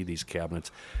should see these cabinets.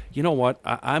 You know what?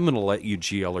 I'm going to let you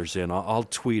GLers in. I'll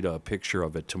tweet a picture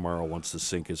of it tomorrow once the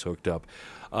sink is hooked up.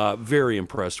 Very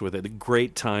impressed with it.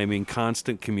 Great timing,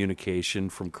 constant communication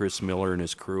from Chris Miller and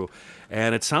his crew.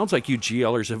 And it sounds like you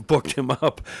GLers have booked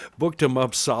him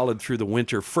up solid through the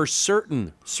winter for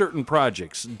certain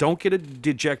projects. Don't get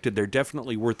dejected. They're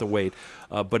definitely worth the wait.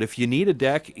 But if you need a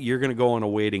deck, you're going to go on a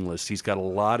waiting list. He's got a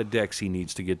lot of decks he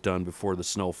needs to get done before the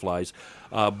snow flies.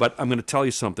 But I'm going to tell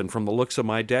you something. From the looks of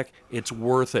my deck, it's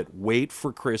worth it. Wait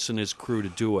for Chris and his crew to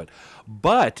do it.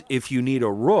 But if you need a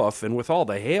roof, and with all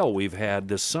the hail we've had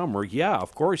this summer, yeah,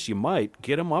 of course you might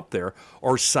get them up there.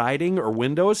 Or siding or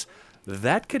windows,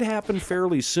 that could happen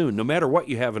fairly soon, no matter what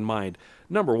you have in mind.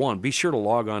 Number one, be sure to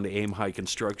log on to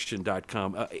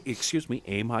aimhighconstruction.com.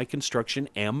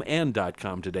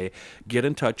 aimhighconstructionmn.com today. Get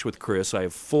in touch with Chris. I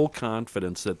have full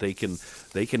confidence that they can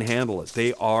handle it.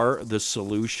 They are the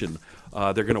solution.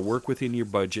 They're going to work within your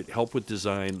budget, help with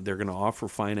design. They're going to offer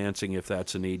financing if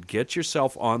that's a need. Get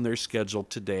yourself on their schedule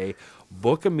today.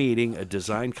 Book a meeting, a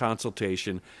design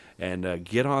consultation, and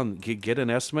get an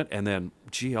estimate. And then,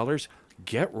 GLers,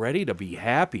 get ready to be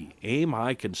happy.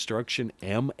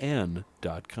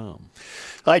 aimhighconstructionmn.com.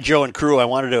 Hi, Joe and crew. I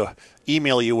wanted to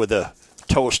email you with a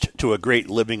toast to a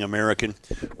great living American.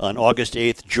 On August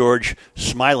 8th, George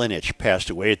Smilanich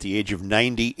passed away at the age of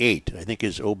 98. I think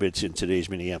his obit's in today's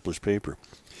Minneapolis paper.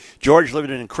 George lived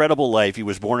an incredible life. He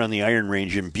was born on the Iron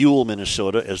Range in Buell,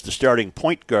 Minnesota. As the starting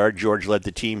point guard, George led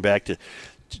the team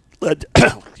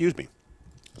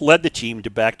led the team to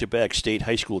back-to-back state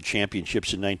high school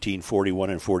championships in 1941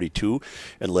 and 42,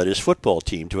 and led his football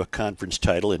team to a conference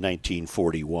title in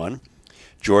 1941.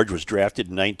 George was drafted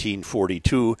in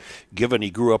 1942. Given he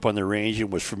grew up on the range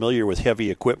and was familiar with heavy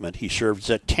equipment, he served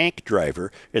as a tank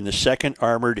driver in the 2nd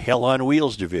Armored Hell on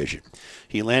Wheels Division.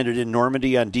 He landed in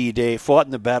Normandy on D-Day, fought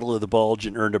in the Battle of the Bulge,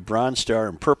 and earned a Bronze Star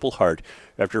and Purple Heart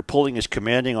after pulling his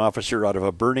commanding officer out of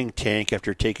a burning tank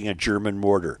after taking a German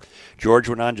mortar. George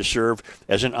went on to serve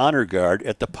as an honor guard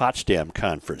at the Potsdam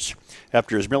Conference.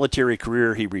 After his military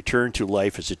career, he returned to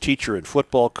life as a teacher and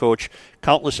football coach.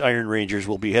 Countless Iron Rangers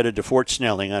will be headed to Fort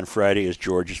Snelling on Friday as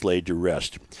George is laid to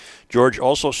rest. George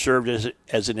also served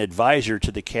as an advisor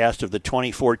to the cast of the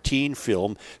 2014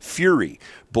 film Fury.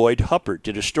 Boyd Huppert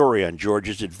did a story on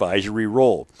George's advisory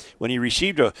role. When he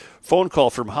received a phone call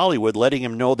from Hollywood letting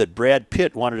him know that Brad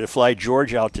Pitt wanted to fly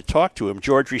George out to talk to him,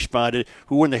 George responded,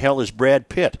 "Who in the hell is Brad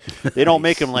Pitt? They don't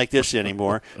make him like this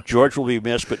anymore." George will be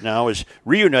missed, but now is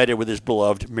reunited with his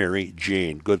beloved Mary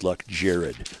Jane. Good luck,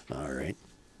 Jared. All right.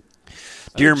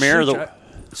 Dear Mayor,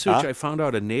 Such, I found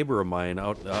out a neighbor of mine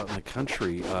out in the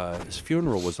country, his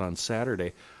funeral was on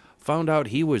Saturday. Found out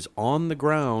he was on the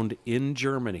ground in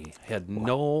Germany. Had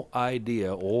no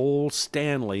idea. Old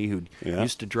Stanley, who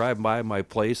used to drive by my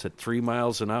place at 3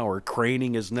 miles an hour,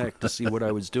 craning his neck to see what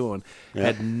I was doing,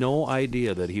 had no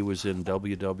idea that he was in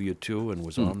WW2 and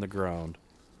was on the ground.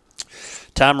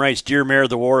 Tom writes, Dear Mayor,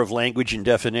 the war of language and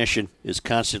definition is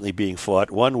constantly being fought.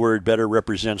 One word better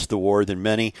represents the war than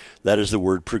many. That is the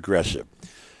word progressive.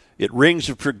 It rings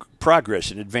of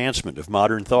progress and advancement of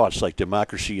modern thoughts like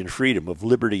democracy and freedom, of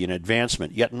liberty and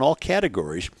advancement. Yet in all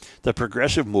categories, the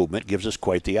progressive movement gives us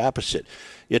quite the opposite.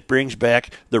 It brings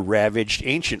back the ravaged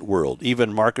ancient world.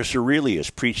 Even Marcus Aurelius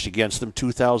preached against them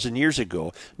 2,000 years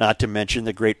ago, not to mention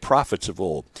the great prophets of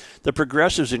old. The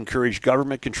progressives encourage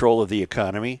government control of the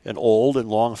economy, an old and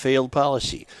long-failed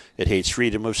policy. It hates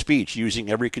freedom of speech,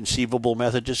 using every conceivable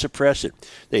method to suppress it.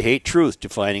 They hate truth,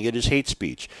 defining it as hate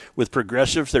speech. With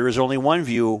progressives, there is only one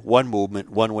view, one movement,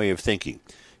 one way of thinking.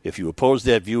 If you oppose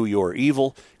that view, you are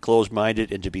evil,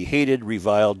 closed-minded, and to be hated,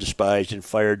 reviled, despised, and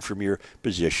fired from your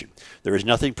position. There is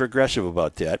nothing progressive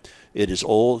about that. It is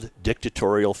old,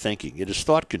 dictatorial thinking. It is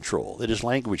thought control. It is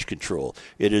language control.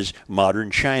 It is modern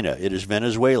China. It is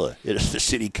Venezuela. It is the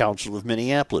City Council of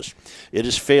Minneapolis. It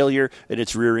is failure, and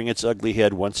it's rearing its ugly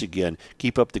head once again.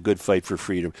 Keep up the good fight for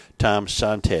freedom. Tom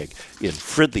Sontag in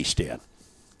Fridleystan.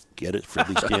 Get it,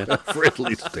 Fridleystan?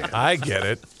 Fridleystan. I get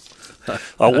it.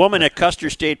 A woman at Custer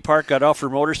State Park got off her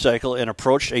motorcycle and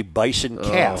approached a bison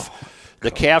calf. The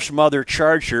calf's mother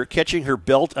charged her, catching her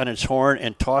belt on its horn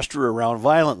and tossed her around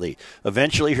violently.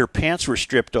 Eventually, her pants were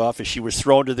stripped off as she was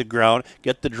thrown to the ground.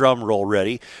 Get the drum roll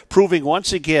ready, proving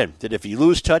once again that if you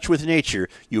lose touch with nature,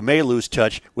 you may lose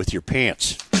touch with your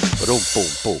pants. Boom, boom,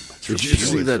 boom. Did you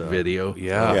see that video?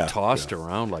 Yeah, tossed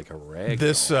around like a rag.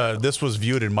 This was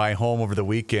viewed in my home over the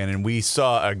weekend, and we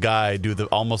saw a guy do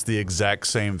almost the exact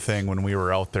same thing when we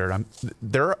were out there.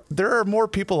 There are more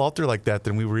people out there like that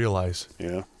than we realize.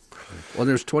 Yeah. Well,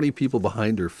 there's 20 people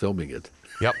behind her filming it.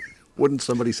 Yep. Wouldn't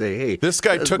somebody say, "Hey, this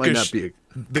guy took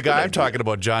the guy I'm talking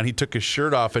about, John? He took his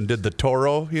shirt off and did the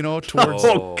Toro, towards.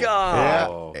 Oh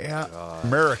God! Yeah.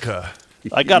 America.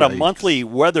 I got a monthly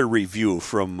weather review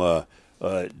from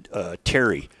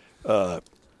Terry that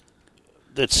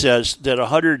says that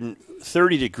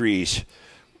 130 degrees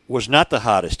was not the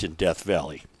hottest in Death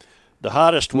Valley. The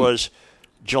hottest was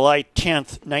July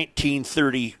 10th,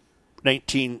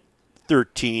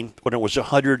 1913, when it was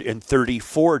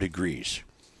 134 degrees.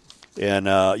 And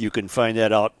you can find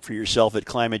that out for yourself at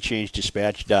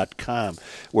climatechangedispatch.com,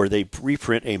 where they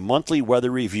reprint a monthly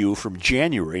weather review from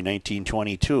January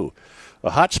 1922.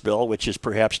 A hot spell, which has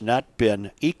perhaps not been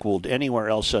equaled anywhere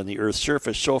else on the Earth's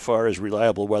surface so far as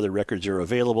reliable weather records are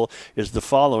available, is the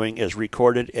following as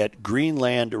recorded at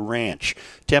Greenland Ranch.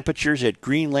 Temperatures at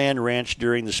Greenland Ranch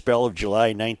during the spell of July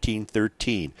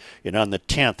 1913. And on the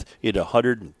 10th, it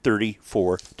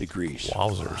 134 degrees.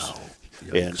 Wowzers. Wow.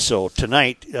 And so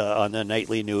tonight on the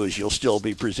nightly news, you'll still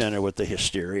be presented with the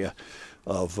hysteria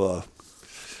of the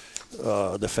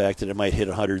fact that it might hit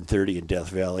 130 in Death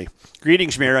Valley.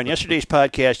 Greetings, Mayor. On yesterday's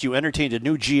podcast, you entertained a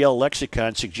new GL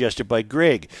lexicon suggested by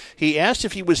Greg. He asked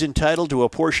if he was entitled to a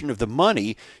portion of the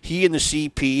money he and the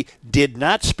CP did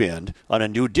not spend on a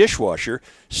new dishwasher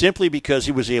simply because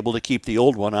he was able to keep the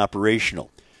old one operational.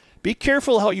 Be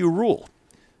careful how you rule.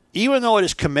 Even though it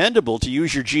is commendable to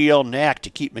use your GL knack to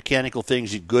keep mechanical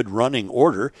things in good running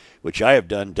order, which I have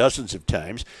done dozens of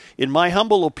times, in my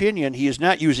humble opinion, he is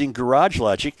not using garage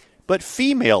logic, but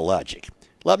female logic.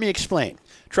 Let me explain.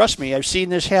 Trust me, I've seen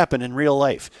this happen in real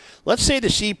life. Let's say the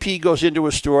CP goes into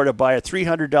a store to buy a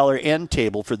 $300 end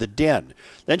table for the den.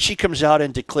 Then she comes out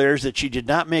and declares that she did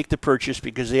not make the purchase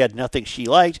because they had nothing she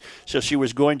liked, so she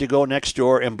was going to go next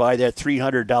door and buy that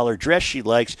 $300 dress she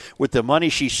likes with the money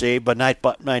she saved by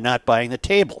not buying the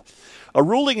table. A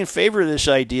ruling in favor of this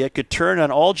idea could turn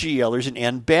on all GLers and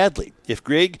end badly. If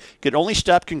Greg could only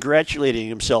stop congratulating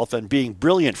himself on being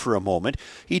brilliant for a moment,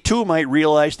 he too might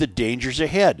realize the dangers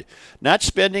ahead. Not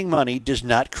spending money does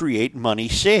not create money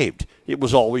saved. It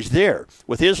was always there.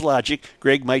 With his logic,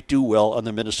 Greg might do well on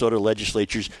the Minnesota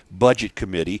Legislature's Budget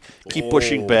Committee. Keep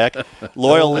pushing back.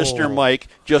 Loyal listener Mike,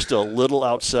 just a little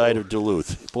outside of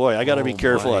Duluth. Boy, I got to be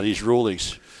careful on these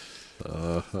rulings.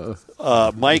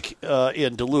 Mike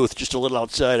in Duluth, just a little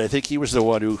outside. I think he was the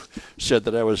one who said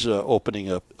that I was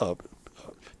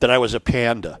that I was a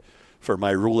panda for my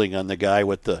ruling on the guy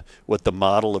with the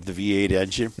model of the V8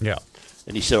 engine. Yeah.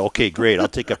 And he said, "Okay, great. I'll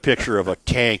take a picture of a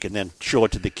tank and then show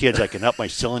it to the kids. I can up my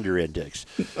cylinder index."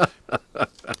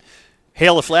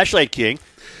 Hail the Flashlight King.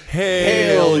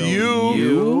 Hail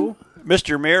you.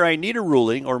 Mr. Mayor, I need a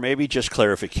ruling or maybe just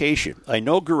clarification. I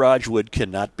know garage wood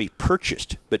cannot be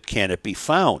purchased, but can it be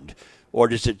found? Or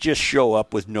does it just show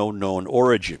up with no known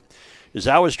origin? As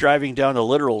I was driving down the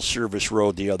Literal Service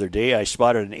Road the other day, I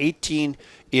spotted an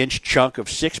 18-inch chunk of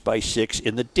 6x6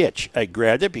 in the ditch. I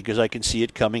grabbed it because I can see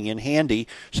it coming in handy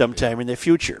sometime in the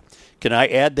future. Can I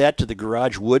add that to the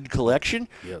garage wood collection?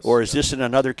 Yes. Or is this in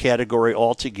another category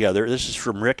altogether? This is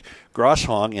from Rick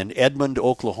Grosshong in Edmond,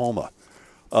 Oklahoma.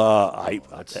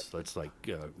 That's like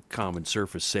common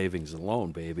surface savings and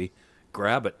loan, baby.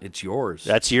 Grab it; it's yours.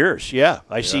 That's yours. Yeah,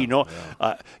 I see. No,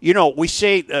 we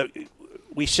say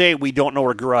we don't know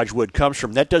where garage wood comes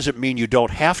from. That doesn't mean you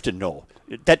don't have to know.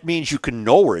 That means you can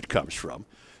know where it comes from.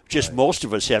 Just most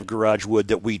of us have garage wood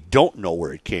that we don't know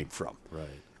where it came from. Right.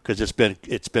 Because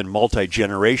it's been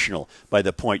multi-generational. By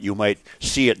the point you might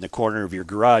see it in the corner of your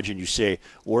garage and you say,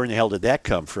 "Where in the hell did that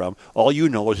come from?" All you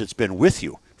know is it's been with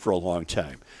you for a long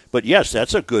time. But yes,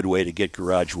 that's a good way to get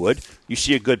garage wood. You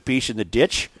see a good piece in the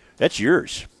ditch, that's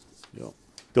yours.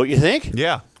 Don't you think?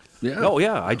 Yeah. Oh,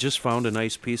 yeah. I just found a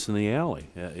nice piece in the alley.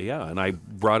 And I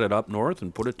brought it up north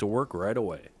and put it to work right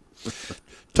away.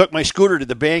 Took my scooter to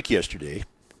the bank yesterday,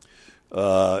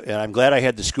 and I'm glad I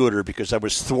had the scooter because I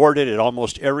was thwarted in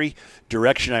almost every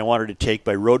direction I wanted to take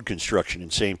by road construction in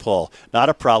St. Paul. Not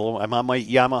a problem. I'm on my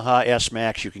Yamaha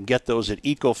S-Max. You can get those at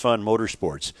EcoFun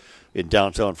Motorsports in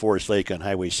downtown Forest Lake on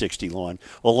Highway 60 lawn,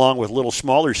 along with little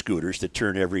smaller scooters that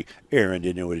turn every errand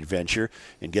into an adventure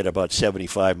and get about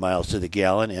 75 miles to the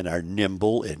gallon and are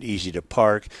nimble and easy to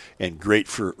park and great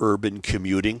for urban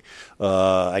commuting.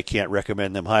 I can't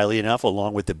recommend them highly enough,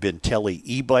 along with the Bintelli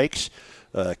e-bikes.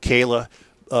 Kayla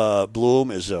Bloom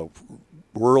is a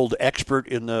world expert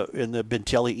in the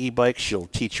Bintelli e-bikes. She'll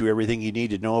teach you everything you need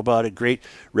to know about it. Great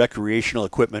recreational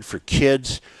equipment for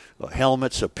kids.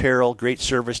 helmets, apparel, great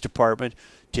service department.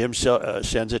 Tim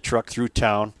sends a truck through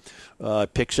town,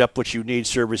 picks up what you need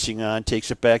servicing on,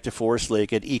 takes it back to Forest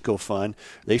Lake at EcoFund.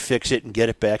 They fix it and get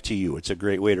it back to you. It's a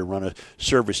great way to run a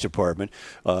service department.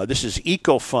 This is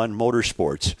EcoFund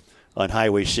Motorsports on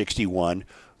Highway 61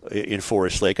 in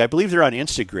Forest Lake. I believe they're on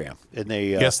Instagram, and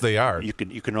yes, they are. You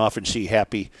can often see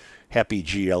happy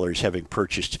GLers having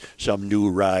purchased some new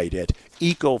ride at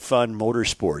EcoFund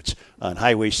Motorsports on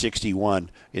Highway 61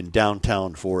 in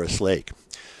downtown Forest Lake.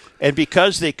 And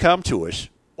because they come to us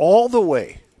all the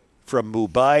way from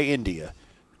Mumbai, India,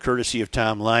 courtesy of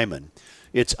Tom Lyman,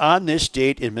 it's on this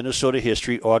date in Minnesota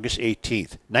history, August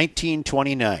 18th,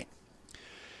 1929.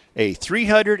 A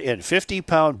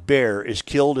 350-pound bear is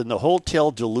killed in the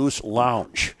Hotel Duluth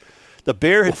Lounge. The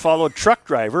bear had followed truck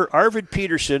driver Arvid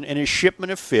Peterson and his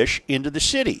shipment of fish into the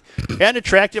city, and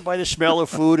attracted by the smell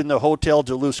of food in the Hotel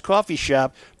Duluth coffee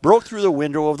shop, broke through the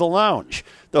window of the lounge.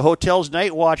 The hotel's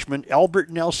night watchman, Albert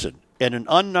Nelson, and an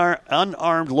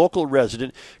unarmed local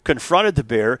resident confronted the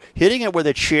bear, hitting it with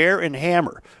a chair and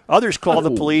hammer. Others called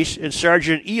the police, and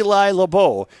Sergeant Eli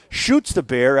LeBeau shoots the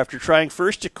bear after trying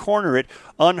first to corner it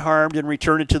unharmed and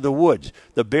return it to the woods.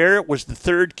 The bear was the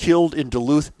third killed in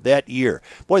Duluth that year.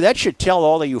 Boy, that should tell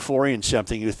all the euphorians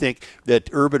something who think that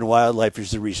urban wildlife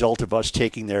is the result of us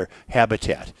taking their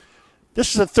habitat. This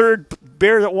is the third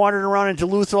bear that wandered around in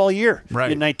Duluth all year in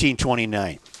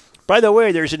 1929. By the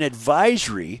way, there's an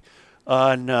advisory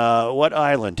on what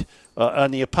island?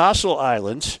 On the Apostle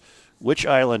Islands, which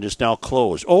island is now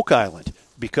closed? Oak Island,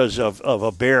 because of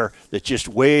a bear that's just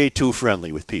way too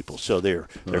friendly with people. So they're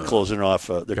closing off.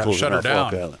 They're closing off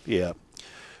Oak Island. Yeah.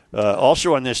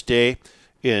 Also on this day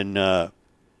in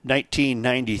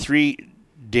 1993,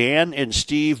 Dan and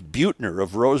Steve Butner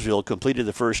of Roseville completed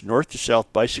the first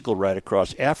north-to-south bicycle ride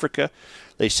across Africa.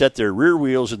 They set their rear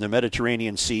wheels in the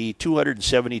Mediterranean Sea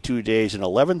 272 days and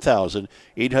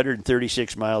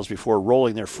 11,836 miles before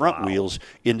rolling their front wheels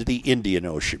into the Indian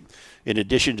Ocean. In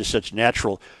addition to such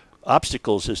natural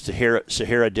obstacles as the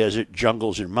Sahara Desert,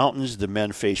 jungles, and mountains, the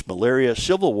men faced malaria,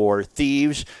 civil war,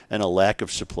 thieves, and a lack of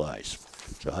supplies.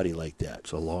 So how do you like that?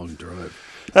 It's a long drive.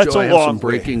 That's Joe, a I long have some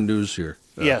way. breaking news here.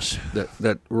 Yes.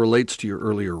 That relates to your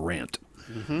earlier rant.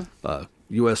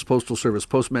 U.S. Postal Service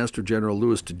Postmaster General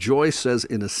Louis DeJoy says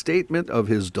in a statement of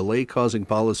his delay-causing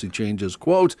policy changes,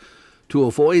 quote, "To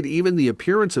avoid even the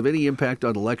appearance of any impact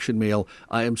on election mail,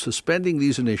 I am suspending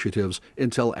these initiatives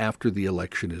until after the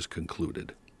election is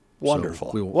concluded."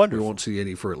 Wonderful. So we won't see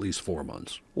any for at least 4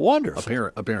 months.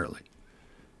 Wonderful. Apparently.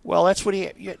 Well, that's what you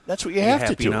have to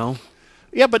happy do. now?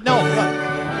 Yeah, but no.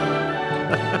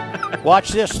 Watch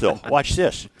this, though. Watch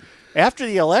this. After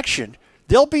the election,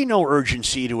 there'll be no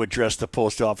urgency to address the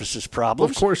post office's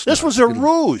problems. Of course This not. was a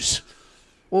ruse.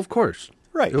 Well, of course.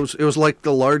 Right. It was like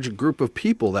the large group of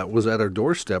people that was at our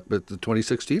doorstep at the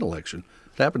 2016 election.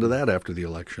 What happened to that after the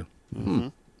election?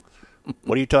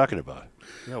 What are you talking about?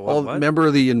 Yeah, Well, remember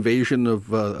the invasion of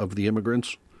the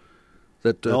immigrants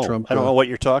that No, Trump? I don't know what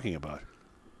you're talking about.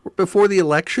 Before the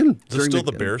election, Is this still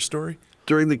the bear story?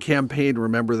 during the campaign,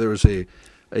 remember there was a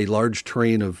large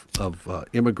train of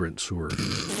immigrants who were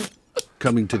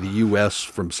coming to the U.S.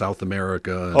 from South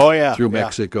America through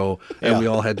Mexico, and we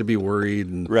all had to be worried.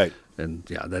 And, And,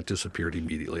 that disappeared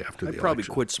immediately after the I'd probably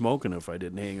election. quit smoking if I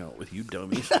didn't hang out with you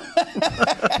dummies.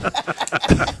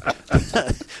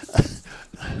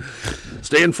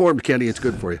 Stay informed, Kenny. It's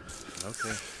good for you.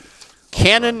 Okay.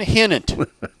 Cannon Hinnant.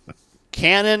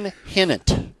 Cannon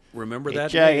Hinnant. Remember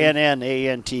that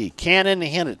Hinnant. Cannon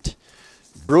Hinnant.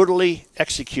 Brutally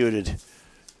executed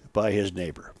by his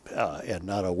neighbor. And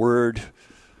not a word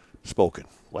spoken.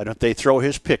 Why don't they throw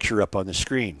his picture up on the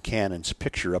screen, Cannon's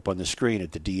picture up on the screen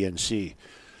at the DNC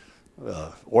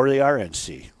or the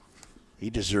RNC? He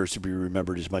deserves to be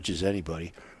remembered as much as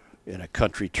anybody in a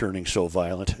country turning so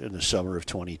violent in the summer of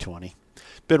 2020.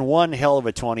 Been one hell of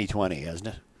a 2020, hasn't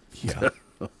it? Yeah,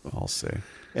 I'll say.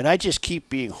 And I just keep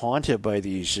being haunted by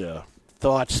these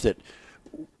thoughts that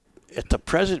at the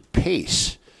present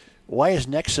pace, why is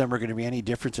next summer going to be any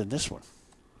different than this one?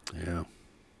 Yeah.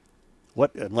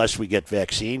 What, unless we get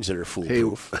vaccines that are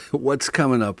foolproof. Hey, what's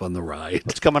coming up on the ride?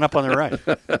 What's coming up on the ride?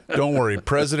 Don't worry.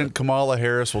 President Kamala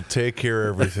Harris will take care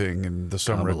of everything in the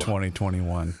summer of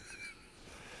 2021.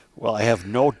 Well, I have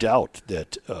no doubt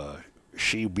that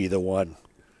she'll be the one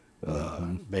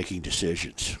making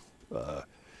decisions.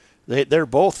 They're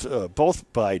both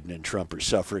Biden and Trump are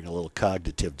suffering a little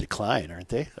cognitive decline, aren't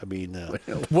they? I mean,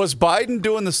 was Biden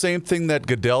doing the same thing that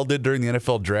Goodell did during the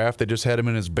NFL draft? They just had him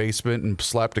in his basement and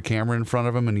slapped a camera in front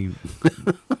of him, and he.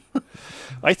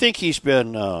 I think he's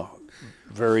been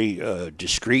very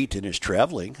discreet in his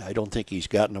traveling. I don't think he's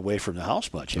gotten away from the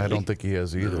house much. I don't think he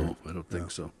has either. No, I don't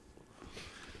think so.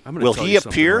 I'm gonna Will tell he you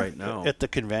something appear right now. at the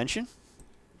convention?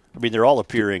 I mean, they're all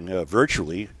appearing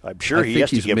virtually. I'm sure I he think has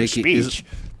to he's give a making- speech.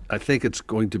 I think it's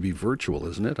going to be virtual,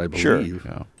 isn't it? I believe. Sure.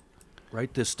 Yeah.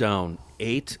 Write this down.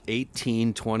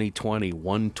 8/18/2020,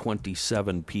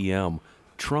 1:27 p.m.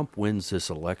 Trump wins this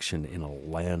election in a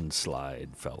landslide,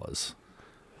 fellas.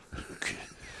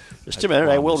 Just a minute,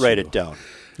 I will promise write you. it down.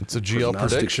 It's a GL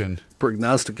prediction.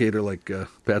 Prognosticator like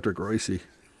Patrick Royce.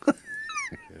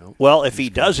 Well, if he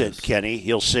doesn't, Kenny,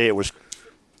 he'll say it was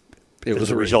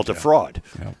a result of fraud.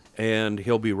 Yeah. And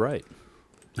he'll be right.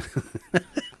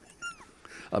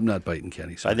 I'm not biting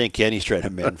Kenny. I think Kenny's trying to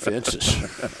mend fences.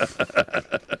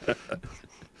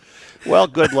 Well,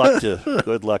 good luck to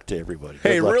everybody.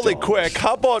 Hey, Good luck really to all quick, of us.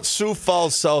 how about Sioux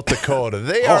Falls, South Dakota?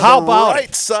 They Oh, are how the about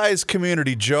right size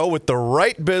community, Joe, with the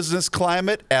right business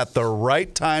climate at the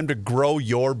right time to grow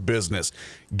your business.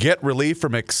 Get relief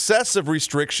from excessive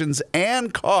restrictions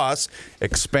and costs.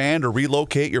 Expand or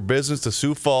relocate your business to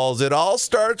Sioux Falls. It all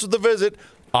starts with a visit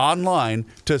online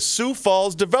to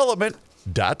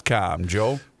SiouxFallsDevelopment.com,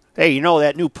 Joe. Hey, you know,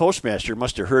 that new postmaster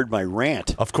must have heard my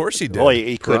rant. Of course he did. Oh,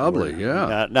 he could. Probably,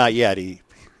 yeah. Not yet. We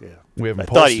haven't I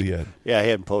thought posted yet. Yeah, I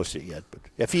haven't posted it yet. But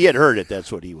if he had heard it,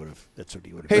 that's what he would have.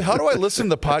 Hey, how do I listen to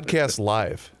the podcast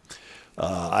live?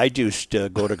 I just go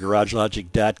to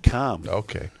GarageLogic.com.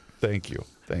 Okay, thank you.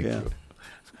 Thank Yeah. you.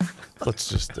 Let's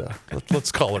just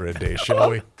let's call it a day, shall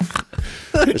we?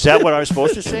 Is that what I was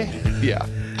supposed to say? Yeah.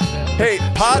 Hey,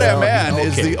 PodMN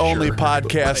is okay, the only sure.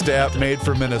 podcast app made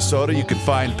for Minnesota. You can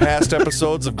find past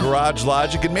episodes of Garage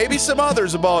Logic and maybe some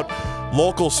others about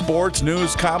local sports,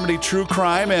 news, comedy, true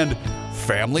crime, and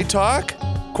family talk?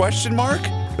 Question mark?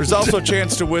 There's also a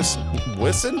chance to win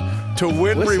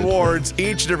rewards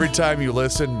each and every time you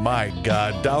listen. My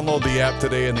God, download the app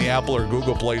today in the Apple or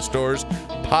Google Play stores.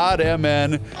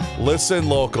 PodMN, listen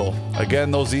local. Again,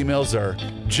 those emails are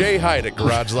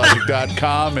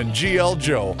jhyde@garagelogic.com and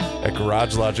gljoe at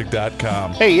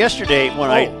garagelogic.com. Hey, yesterday when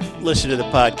I listened to the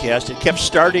podcast, it kept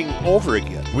starting over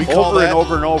again. We call that and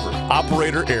over and over.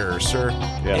 Operator error, sir.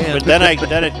 Yeah. But then I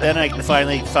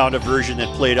finally found a version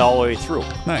that played all the way through.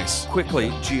 Nice. Quickly,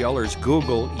 GLers,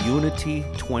 Google Unity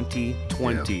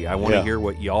 2020. I want to Yeah. hear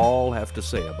what y'all have to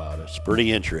say about it. It's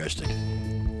pretty interesting.